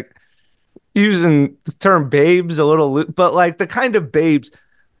 I was like using the term babes a little, but like the kind of babes.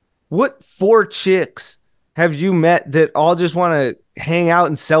 What 4 chicks have you met that all just want to hang out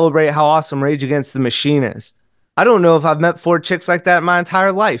and celebrate how awesome Rage Against the Machine is? I don't know if I've met 4 chicks like that in my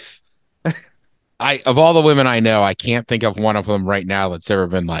entire life. Of all the women I know, I can't think of one of them right now that's ever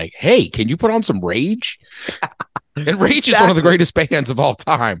been like, "Hey, can you put on some Rage?" And Rage is one of the greatest bands of all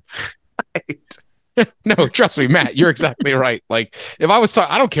time. No, trust me, Matt, you're exactly right. Like, if I was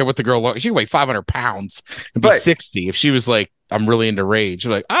talking, I don't care what the girl looks. She can weigh 500 pounds and be Right. 60. If she was like, "I'm really into Rage,"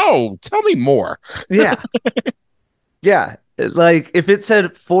 you're like, "Oh, tell me more." Yeah. Yeah. Like if it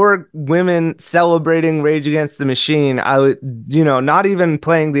said 4 women celebrating Rage Against the Machine, I would, not even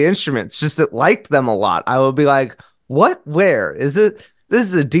playing the instruments, just that liked them a lot. I would be like, what? Where? Is this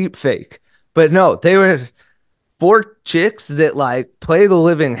is a deep fake. But no, they were 4 chicks that like play the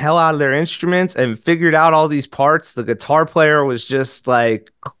living hell out of their instruments and figured out all these parts. The guitar player was just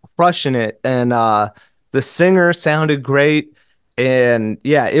like crushing it, and the singer sounded great, and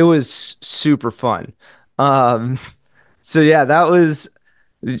yeah, it was super fun. So yeah, that was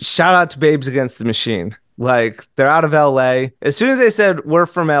shout out to Babes Against the Machine. Like, they're out of LA. As soon as they said we're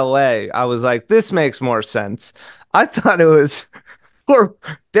from LA, I was like, this makes more sense. I thought it was for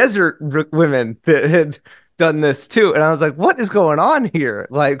women that had done this too. And I was like, what is going on here?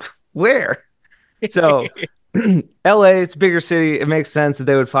 Like, where? So LA, it's a bigger city. It makes sense that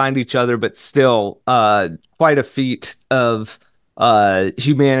they would find each other, but still quite a feat of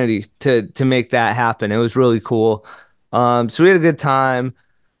humanity to make that happen. It was really cool. So we had a good time.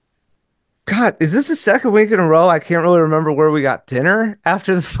 God, is this the second week in a row? I can't really remember where we got dinner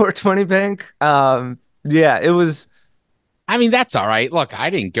after the 420 bank. Yeah, it was. I mean, that's all right. Look, I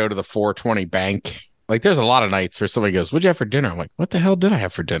didn't go to the 420 bank. Like, there's a lot of nights where somebody goes, what'd you have for dinner? I'm like, what the hell did I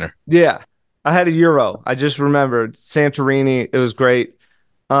have for dinner? Yeah, I had a Euro. I just remembered Santorini. It was great.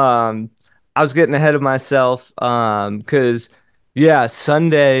 I was getting ahead of myself because, yeah,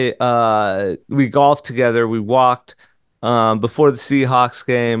 Sunday we golfed together. We walked before the Seahawks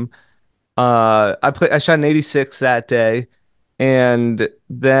game. I shot an 86 that day, and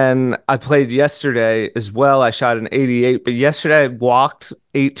then I played yesterday as well. I shot an 88, but yesterday I walked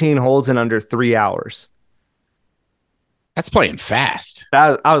 18 holes in under 3 hours. That's playing fast.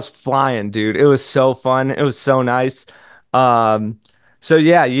 I was flying, dude. It was so fun. It was so nice. So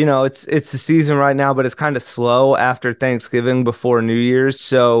yeah, it's the season right now, but it's kind of slow after Thanksgiving before New Year's.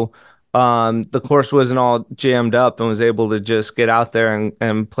 So the course wasn't all jammed up and was able to just get out there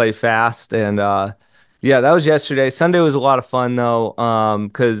and play fast. And yeah, that was yesterday. Sunday was a lot of fun though,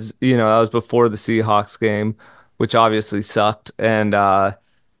 because that was before the Seahawks game, which obviously sucked. And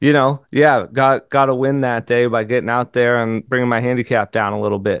yeah, got a win that day by getting out there and bringing my handicap down a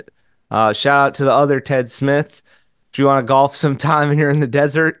little bit. Shout out to the other Ted Smith. If you want to golf sometime and you're in the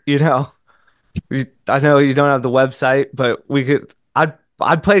desert, I know you don't have the website, but we could.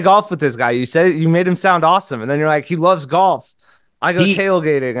 I'd play golf with this guy. You said you made him sound awesome, and then you're like, he loves golf. I go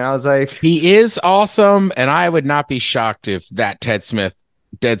tailgating, and I was like, he is awesome, and I would not be shocked if that Ted Smith,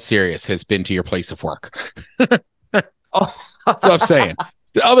 dead serious, has been to your place of work. oh, That's what I'm saying.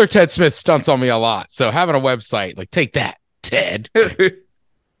 The other Ted Smith stunts on me a lot, so having a website, like, take that, Ted. Well,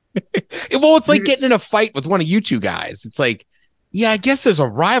 it's like getting in a fight with one of you two guys. It's like, yeah, I guess there's a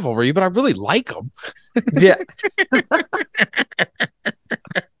rivalry, but I really like them. Yeah.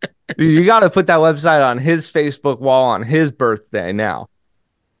 You got to put that website on his Facebook wall on his birthday now.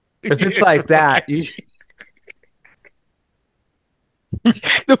 If it's like that,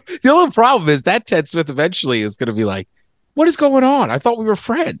 the only problem is that Ted Smith eventually is going to be like, what is going on? I thought we were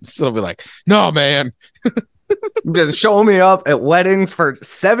friends. So it'll be like, no, man. You've been showing me up at weddings for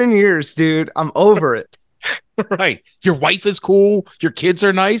 7 years, dude. I'm over it. Right. Your wife is cool. Your kids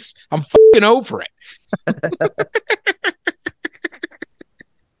are nice. I'm fucking over it.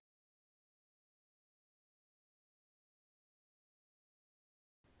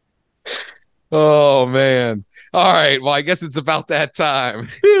 Oh, man. All right. Well, I guess it's about that time.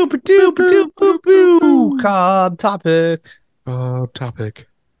 Cobb topic. Topic.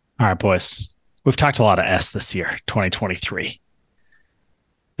 All right, boys. We've talked a lot of S this year, 2023.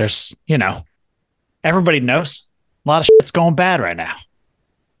 There's, everybody knows a lot of shit's going bad right now.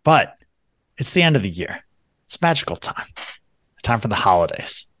 But it's the end of the year. It's magical time. Time for the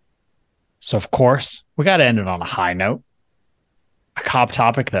holidays. So, of course, we got to end it on a high note. A Cobb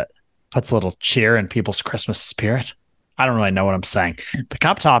topic that puts a little cheer in people's Christmas spirit. I don't really know what I'm saying. The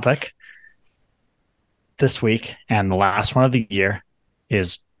Cobb topic this week and the last one of the year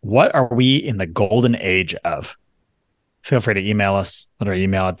is, what are we in the golden age of? Feel free to email us at our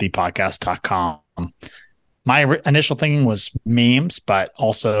email at thepodcast.com. My initial thinking was memes, but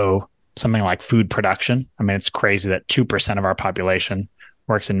also something like food production. I mean, it's crazy that 2% of our population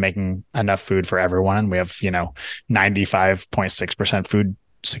works in making enough food for everyone. And we have, 95.6% food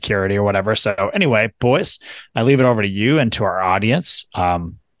security or whatever. So anyway, boys, I leave it over to you and to our audience.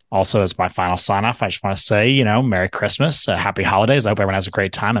 Also, as my final sign off, I just want to say, Merry Christmas, Happy Holidays. I hope everyone has a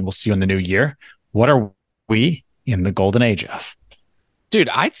great time, and we'll see you in the new year. What are we in the golden age of? Dude,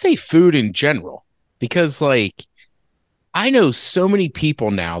 I'd say food in general, because I know so many people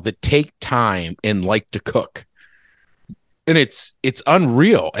now that take time and like to cook, and it's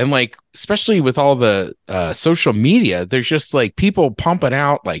unreal. And especially with all the social media, there's just people pumping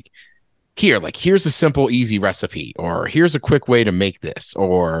out here's a simple, easy recipe, or here's a quick way to make this,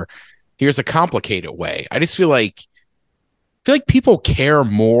 or here's a complicated way. I just feel like feel like people care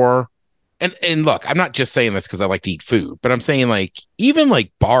more. And look, I'm not just saying this because I like to eat food, but I'm saying like even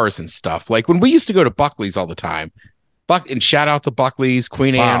like bars and stuff. Like when we used to go to Buckley's all the time, and shout out to Buckley's,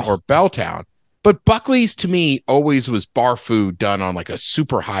 Queen Anne, or Belltown. But Buckley's to me always was bar food done on like a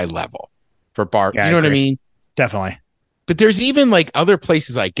super high level for bar. Yeah, you know what I mean? Definitely. But there's even like other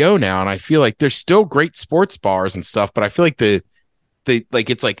places I go now, and I feel like there's still great sports bars and stuff. But I feel like the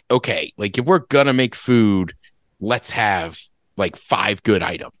like it's like, okay, like if we're gonna make food, let's have like 5 good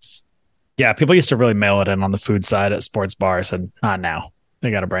items. Yeah, people used to really mail it in on the food side at sports bars, and not now.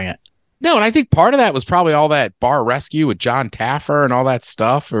 They got to bring it. No, and I think part of that was probably all that bar rescue with John Taffer and all that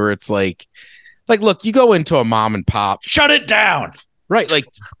stuff, where it's like, look, you go into a mom and pop, shut it down, right?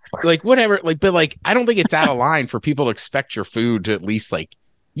 Like whatever, like, but like, I don't think it's out of line for people to expect your food to at least like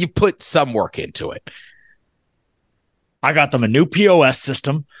you put some work into it. I got them a new POS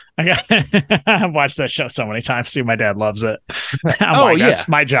system. I've watched that show so many times too. My dad loves it. That's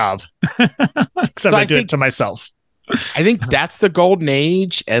my job. Except I do it to myself. I think that's the golden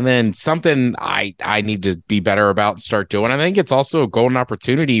age, and then something I need to be better about and start doing. I think it's also a golden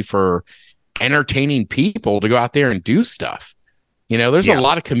opportunity for entertaining people to go out there and do stuff. You know, there's a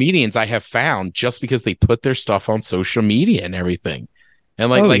lot of comedians I have found just because they put their stuff on social media and everything. And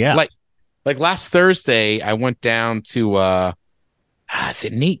like last Thursday, I went down to is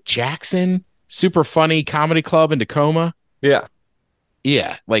it Nate Jackson? Super Funny Comedy Club in Tacoma. Yeah.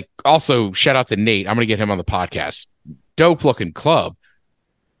 Yeah. Like also shout out to Nate. I'm gonna get him on the podcast. Dope looking club.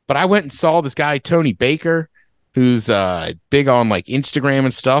 But I went and saw this guy, Tony Baker, who's big on like Instagram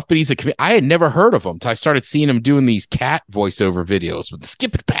and stuff, but I had never heard of him until I started seeing him doing these cat voiceover videos with the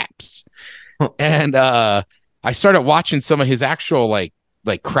Skip-It Paps. And I started watching some of his actual like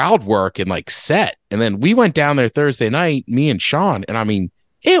crowd work and like set. And then we went down there Thursday night, me and Sean, and I mean,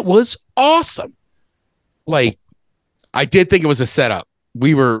 it was awesome. Like, I did think it was a setup.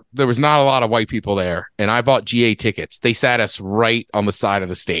 There was not a lot of white people there, and I bought GA tickets. They sat us right on the side of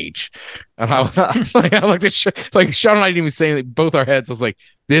the stage. And I was like, I looked at Sean and I didn't even say anything. Both our heads. I was like,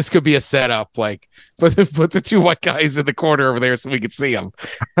 this could be a setup. Like, put the 2 white guys in the corner over there so we could see them.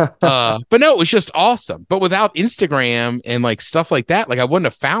 But no, it was just awesome. But without Instagram and like stuff like that, like I wouldn't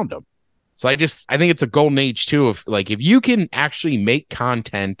have found them. So I think it's a golden age too of like, if you can actually make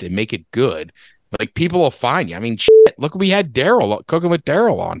content and make it good, like people will find you. I mean, shit, look, we had Daryl cooking with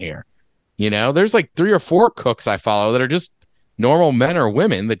Daryl on here. You know, there's like 3 or 4 cooks I follow that are just normal men or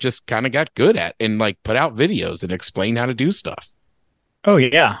women that just kind of got good at and like put out videos and explain how to do stuff. Oh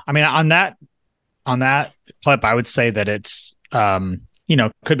yeah. I mean, on that clip, I would say that it's,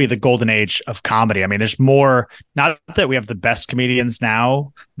 could be the golden age of comedy. I mean, there's more, not that we have the best comedians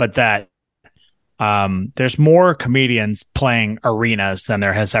now, but that there's more comedians playing arenas than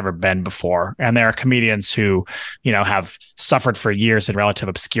there has ever been before. And there are comedians who, have suffered for years in relative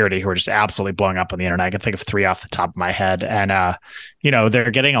obscurity who are just absolutely blowing up on the internet. I can think of 3 off the top of my head. And, they're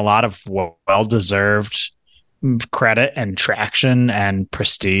getting a lot of well-deserved credit and traction and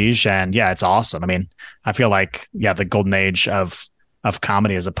prestige. And yeah, it's awesome. I mean, I feel like, the golden age of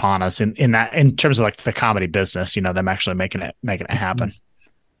comedy is upon us in terms of like the comedy business, them actually making it happen.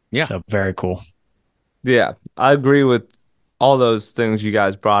 Yeah. So very cool. Yeah, I agree with all those things you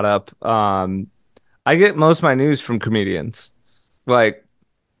guys brought up. I get most of my news from comedians,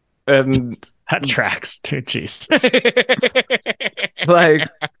 and that tracks, dude. Jesus, like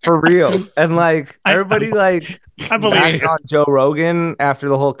for real. And like everybody, I believe on Joe Rogan after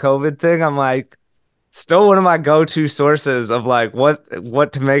the whole COVID thing. I'm like, still one of my go-to sources of like what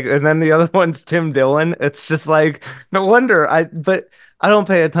to make. And then the other one's Tim Dillon. It's just like no wonder but I don't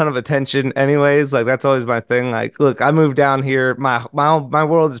pay a ton of attention anyways. Like that's always my thing. Like, look, I moved down here. My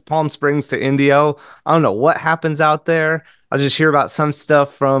world is Palm Springs to Indio. I don't know what happens out there. I just hear about some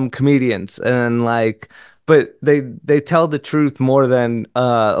stuff from comedians and but they tell the truth more than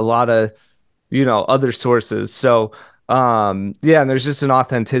a lot of, other sources. So, and there's just an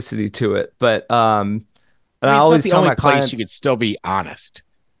authenticity to it. But, and I always tell my clients you could still be honest.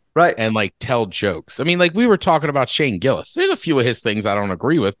 Right. And like tell jokes. I mean, like we were talking about Shane Gillis. There's a few of his things I don't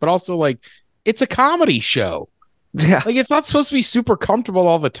agree with, but also like it's a comedy show. Yeah. Like it's not supposed to be super comfortable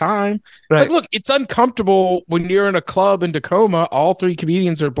all the time. Right. Like, look, it's uncomfortable when you're in a club in Tacoma. All 3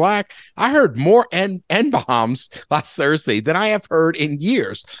 comedians are black. I heard more N-bombs last Thursday than I have heard in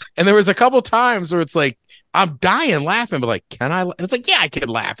years. And there was a couple times where it's like, I'm dying laughing, but like, can I? And it's like, yeah, I can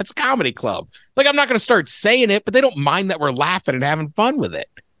laugh. It's a comedy club. Like, I'm not going to start saying it, but they don't mind that we're laughing and having fun with it.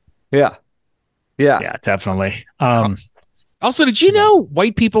 Yeah. Yeah, definitely. Also, did you know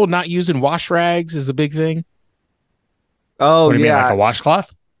white people not using wash rags is a big thing? Oh, what do you yeah. mean, like a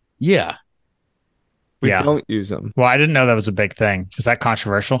washcloth? Yeah. We Yeah. don't use them. Well, I didn't know that was a big thing. Is that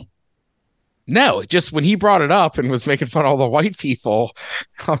controversial? No, it just when he brought it up and was making fun of all the white people,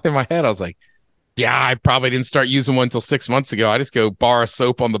 in my head, I was like, yeah, I probably didn't start using one until 6 months ago. I just go bar of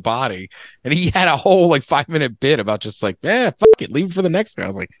soap on the body. And he had a whole like 5-minute bit about just like, fuck it, leave it for the next guy. I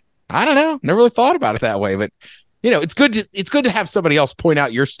was like, I don't know. Never really thought about it that way. But it's good to have somebody else point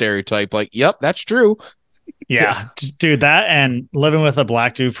out your stereotype. Like, yep, that's true. Yeah. Dude, that and living with a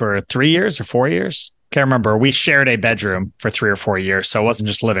black dude for 3 years or 4 years. Can't remember. We shared a bedroom for 3 or 4 years. So it wasn't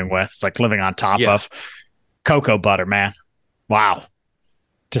just living with, it's like living on top of cocoa butter, man. Wow.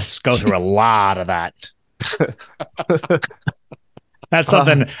 Just go through a lot of that. That's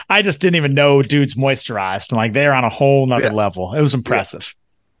something I just didn't even know dudes moisturized. Like they're on a whole nother level. It was impressive.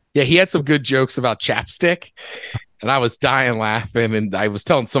 Yeah, he had some good jokes about chapstick. And I was dying laughing. And I was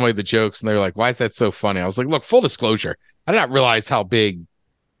telling somebody the jokes and they were like, why is that so funny? I was like, look, full disclosure. I did not realize how big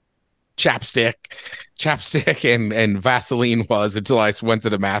chapstick and Vaseline was until I went to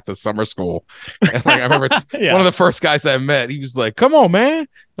the Mathis summer school. And like I remember one of the first guys I met, he was like, come on, man.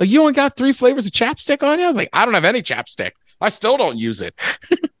 Like you only got 3 flavors of chapstick on you? I was like, I don't have any chapstick. I still don't use it.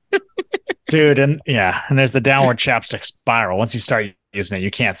 Dude, and there's the downward chapstick spiral. Once you start using it,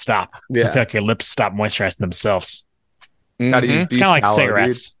 you can't stop. So I feel like your lips stop moisturizing themselves. Mm-hmm. It's kind of like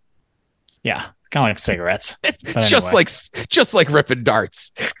cigarettes. Dude. Yeah, it's kind of like cigarettes. But just like ripping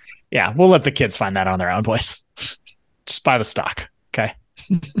darts. Yeah, we'll let the kids find that on their own, boys. Just buy the stock. Okay.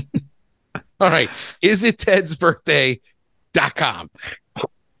 All right. Is it Ted's birthday.com?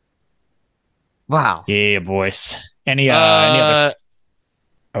 Wow. Yeah, boys. Any other?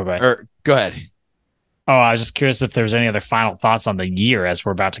 Go ahead. Oh, I was just curious if there's any other final thoughts on the year as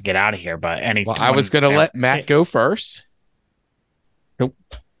we're about to get out of here. But I was going to let Matt go first. Nope.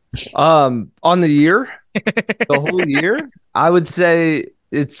 On the year, the whole year, I would say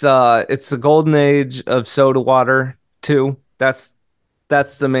it's the golden age of soda water too. That's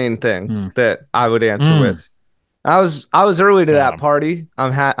the main thing that I would answer with. I was early to that party.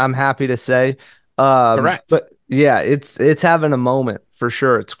 I'm happy to say. Correct. But yeah, it's having a moment for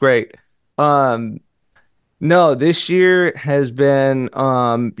sure. It's great. No, this year has been,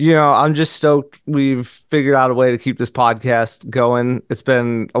 I'm just stoked we've figured out a way to keep this podcast going. It's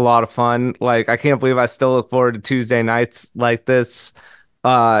been a lot of fun. Like, I can't believe I still look forward to Tuesday nights like this.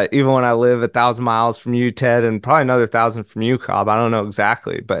 Even when I live 1,000 miles from you, Ted, and probably another 1,000 from you, Cobb. I don't know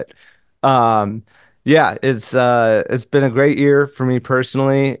exactly, but, it's been a great year for me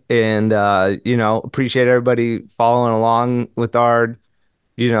personally. And, appreciate everybody following along with our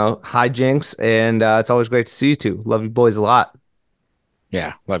hijinks, and it's always great to see you two. Love you boys a lot.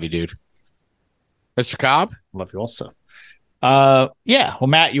 Yeah, love you, dude. Mr. Cobb? Love you also. Well,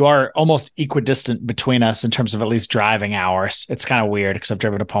 Matt, you are almost equidistant between us in terms of at least driving hours. It's kind of weird because I've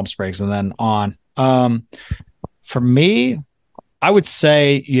driven to Palm Springs and then on. For me, I would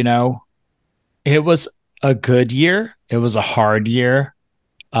say, it was a good year. It was a hard year.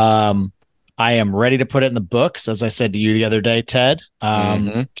 I am ready to put it in the books, as I said to you the other day, Ted.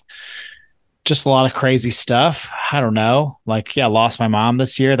 Just a lot of crazy stuff. I don't know. Lost my mom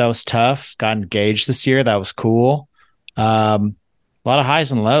this year. That was tough. Got engaged this year. That was cool. A lot of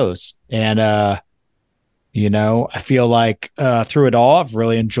highs and lows. And, I feel like through it all, I've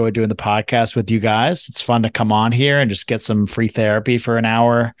really enjoyed doing the podcast with you guys. It's fun to come on here and just get some free therapy for an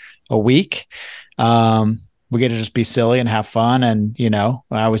hour a week. We get to just be silly and have fun. And,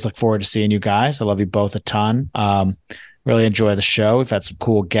 I always look forward to seeing you guys. I love you both a ton. Really enjoy the show. We've had some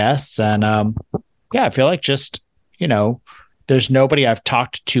cool guests. And I feel like just, there's nobody I've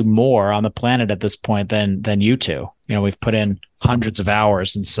talked to more on the planet at this point than you two. We've put in hundreds of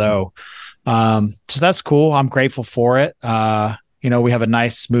hours. And so that's cool. I'm grateful for it. We have a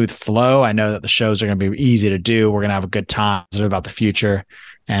nice smooth flow. I know that the shows are going to be easy to do. We're going to have a good time about the future.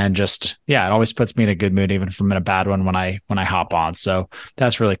 And just, it always puts me in a good mood, even if I'm in a bad one when I hop on. So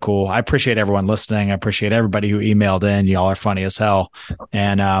that's really cool. I appreciate everyone listening. I appreciate everybody who emailed in. Y'all are funny as hell.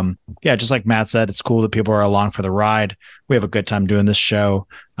 And just like Matt said, it's cool that people are along for the ride. We have a good time doing this show.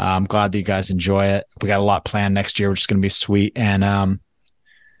 I'm glad that you guys enjoy it. We got a lot planned next year, which is going to be sweet. And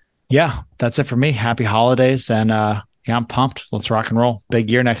that's it for me. Happy holidays. And I'm pumped. Let's rock and roll.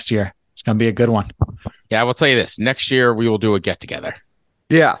 Big year next year. It's going to be a good one. Yeah, I will tell you this. Next year, we will do a get-together.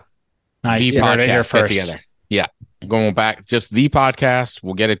 Yeah. Nice. The podcast get together. Yeah. Going back, just the podcast.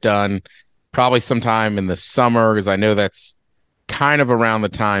 We'll get it done probably sometime in the summer, because I know that's kind of around the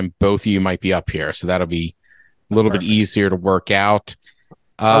time both of you might be up here. So that'll be a little bit easier to work out.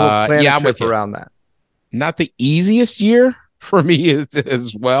 I'm with you around that. Not the easiest year for me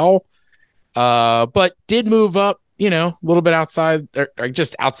as well. But did move up, a little bit outside or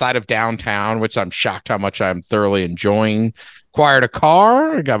just outside of downtown, which I'm shocked how much I'm thoroughly enjoying. Acquired a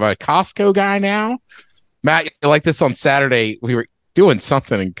car. I got my Costco guy now. Matt, like this on Saturday, we were doing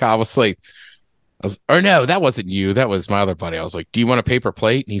something and Cobb was like, no, that wasn't you. That was my other buddy. I was like, do you want a paper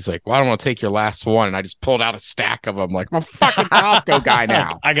plate? And he's like, well, I don't want to take your last one. And I just pulled out a stack of them. Like, I'm a fucking Costco guy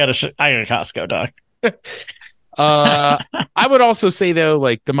now. I got a Costco dog. I would also say though,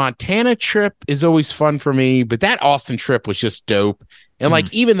 like the Montana trip is always fun for me, but that Austin trip was just dope. And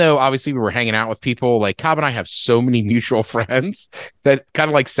like, even though obviously we were hanging out with people, like Cobb and I have so many mutual friends that kind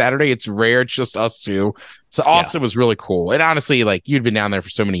of like Saturday, it's rare. It's just us two. So Austin was really cool. And honestly, like you'd been down there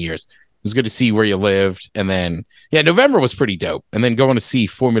for so many years. It was good to see where you lived. And then, November was pretty dope. And then going to see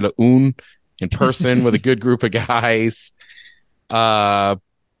Formula One in person with a good group of guys. But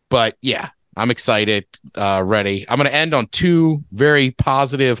yeah, I'm excited, ready. I'm going to end on two very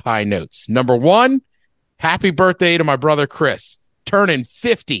positive high notes. Number one, happy birthday to my brother, Chris, turning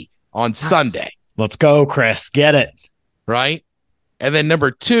 50 on Sunday. Let's go, Chris. Get it. Right. And then number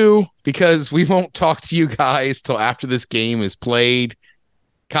two, because we won't talk to you guys till after this game is played.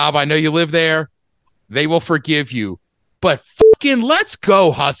 Cobb, I know you live there. They will forgive you. But fucking let's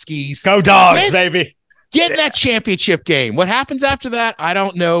go, Huskies. Go Dogs, baby. Get in that championship game. What happens after that, I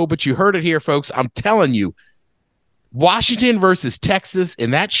don't know, but you heard it here, folks. I'm telling you, Washington versus Texas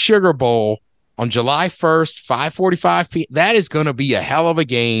in that Sugar Bowl on July 1st, 5:45 p.m. That is going to be a hell of a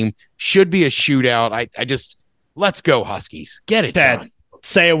game. Should be a shootout. I just, let's go, Huskies. Get it Dad, done.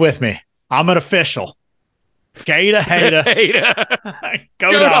 Say it with me. I'm an official. Gator hater.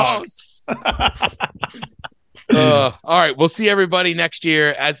 Go Dogs. All right, we'll see everybody next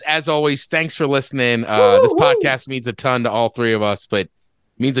year. As always, thanks for listening. This podcast means a ton to all three of us, but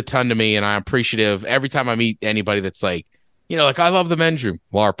means a ton to me, and I'm appreciative every time I meet anybody that's like, like I love the men's room.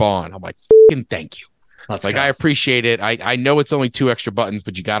 LARP on. I'm like, fucking thank you. Let's go. I appreciate it. I know it's only 2 extra buttons,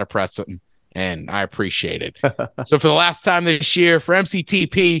 but you got to press them, and I appreciate it. So for the last time this year, for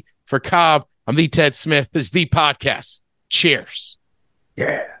MCTP, for Cobb, I'm the Ted Smith. This is the podcast. Cheers.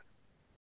 Yeah.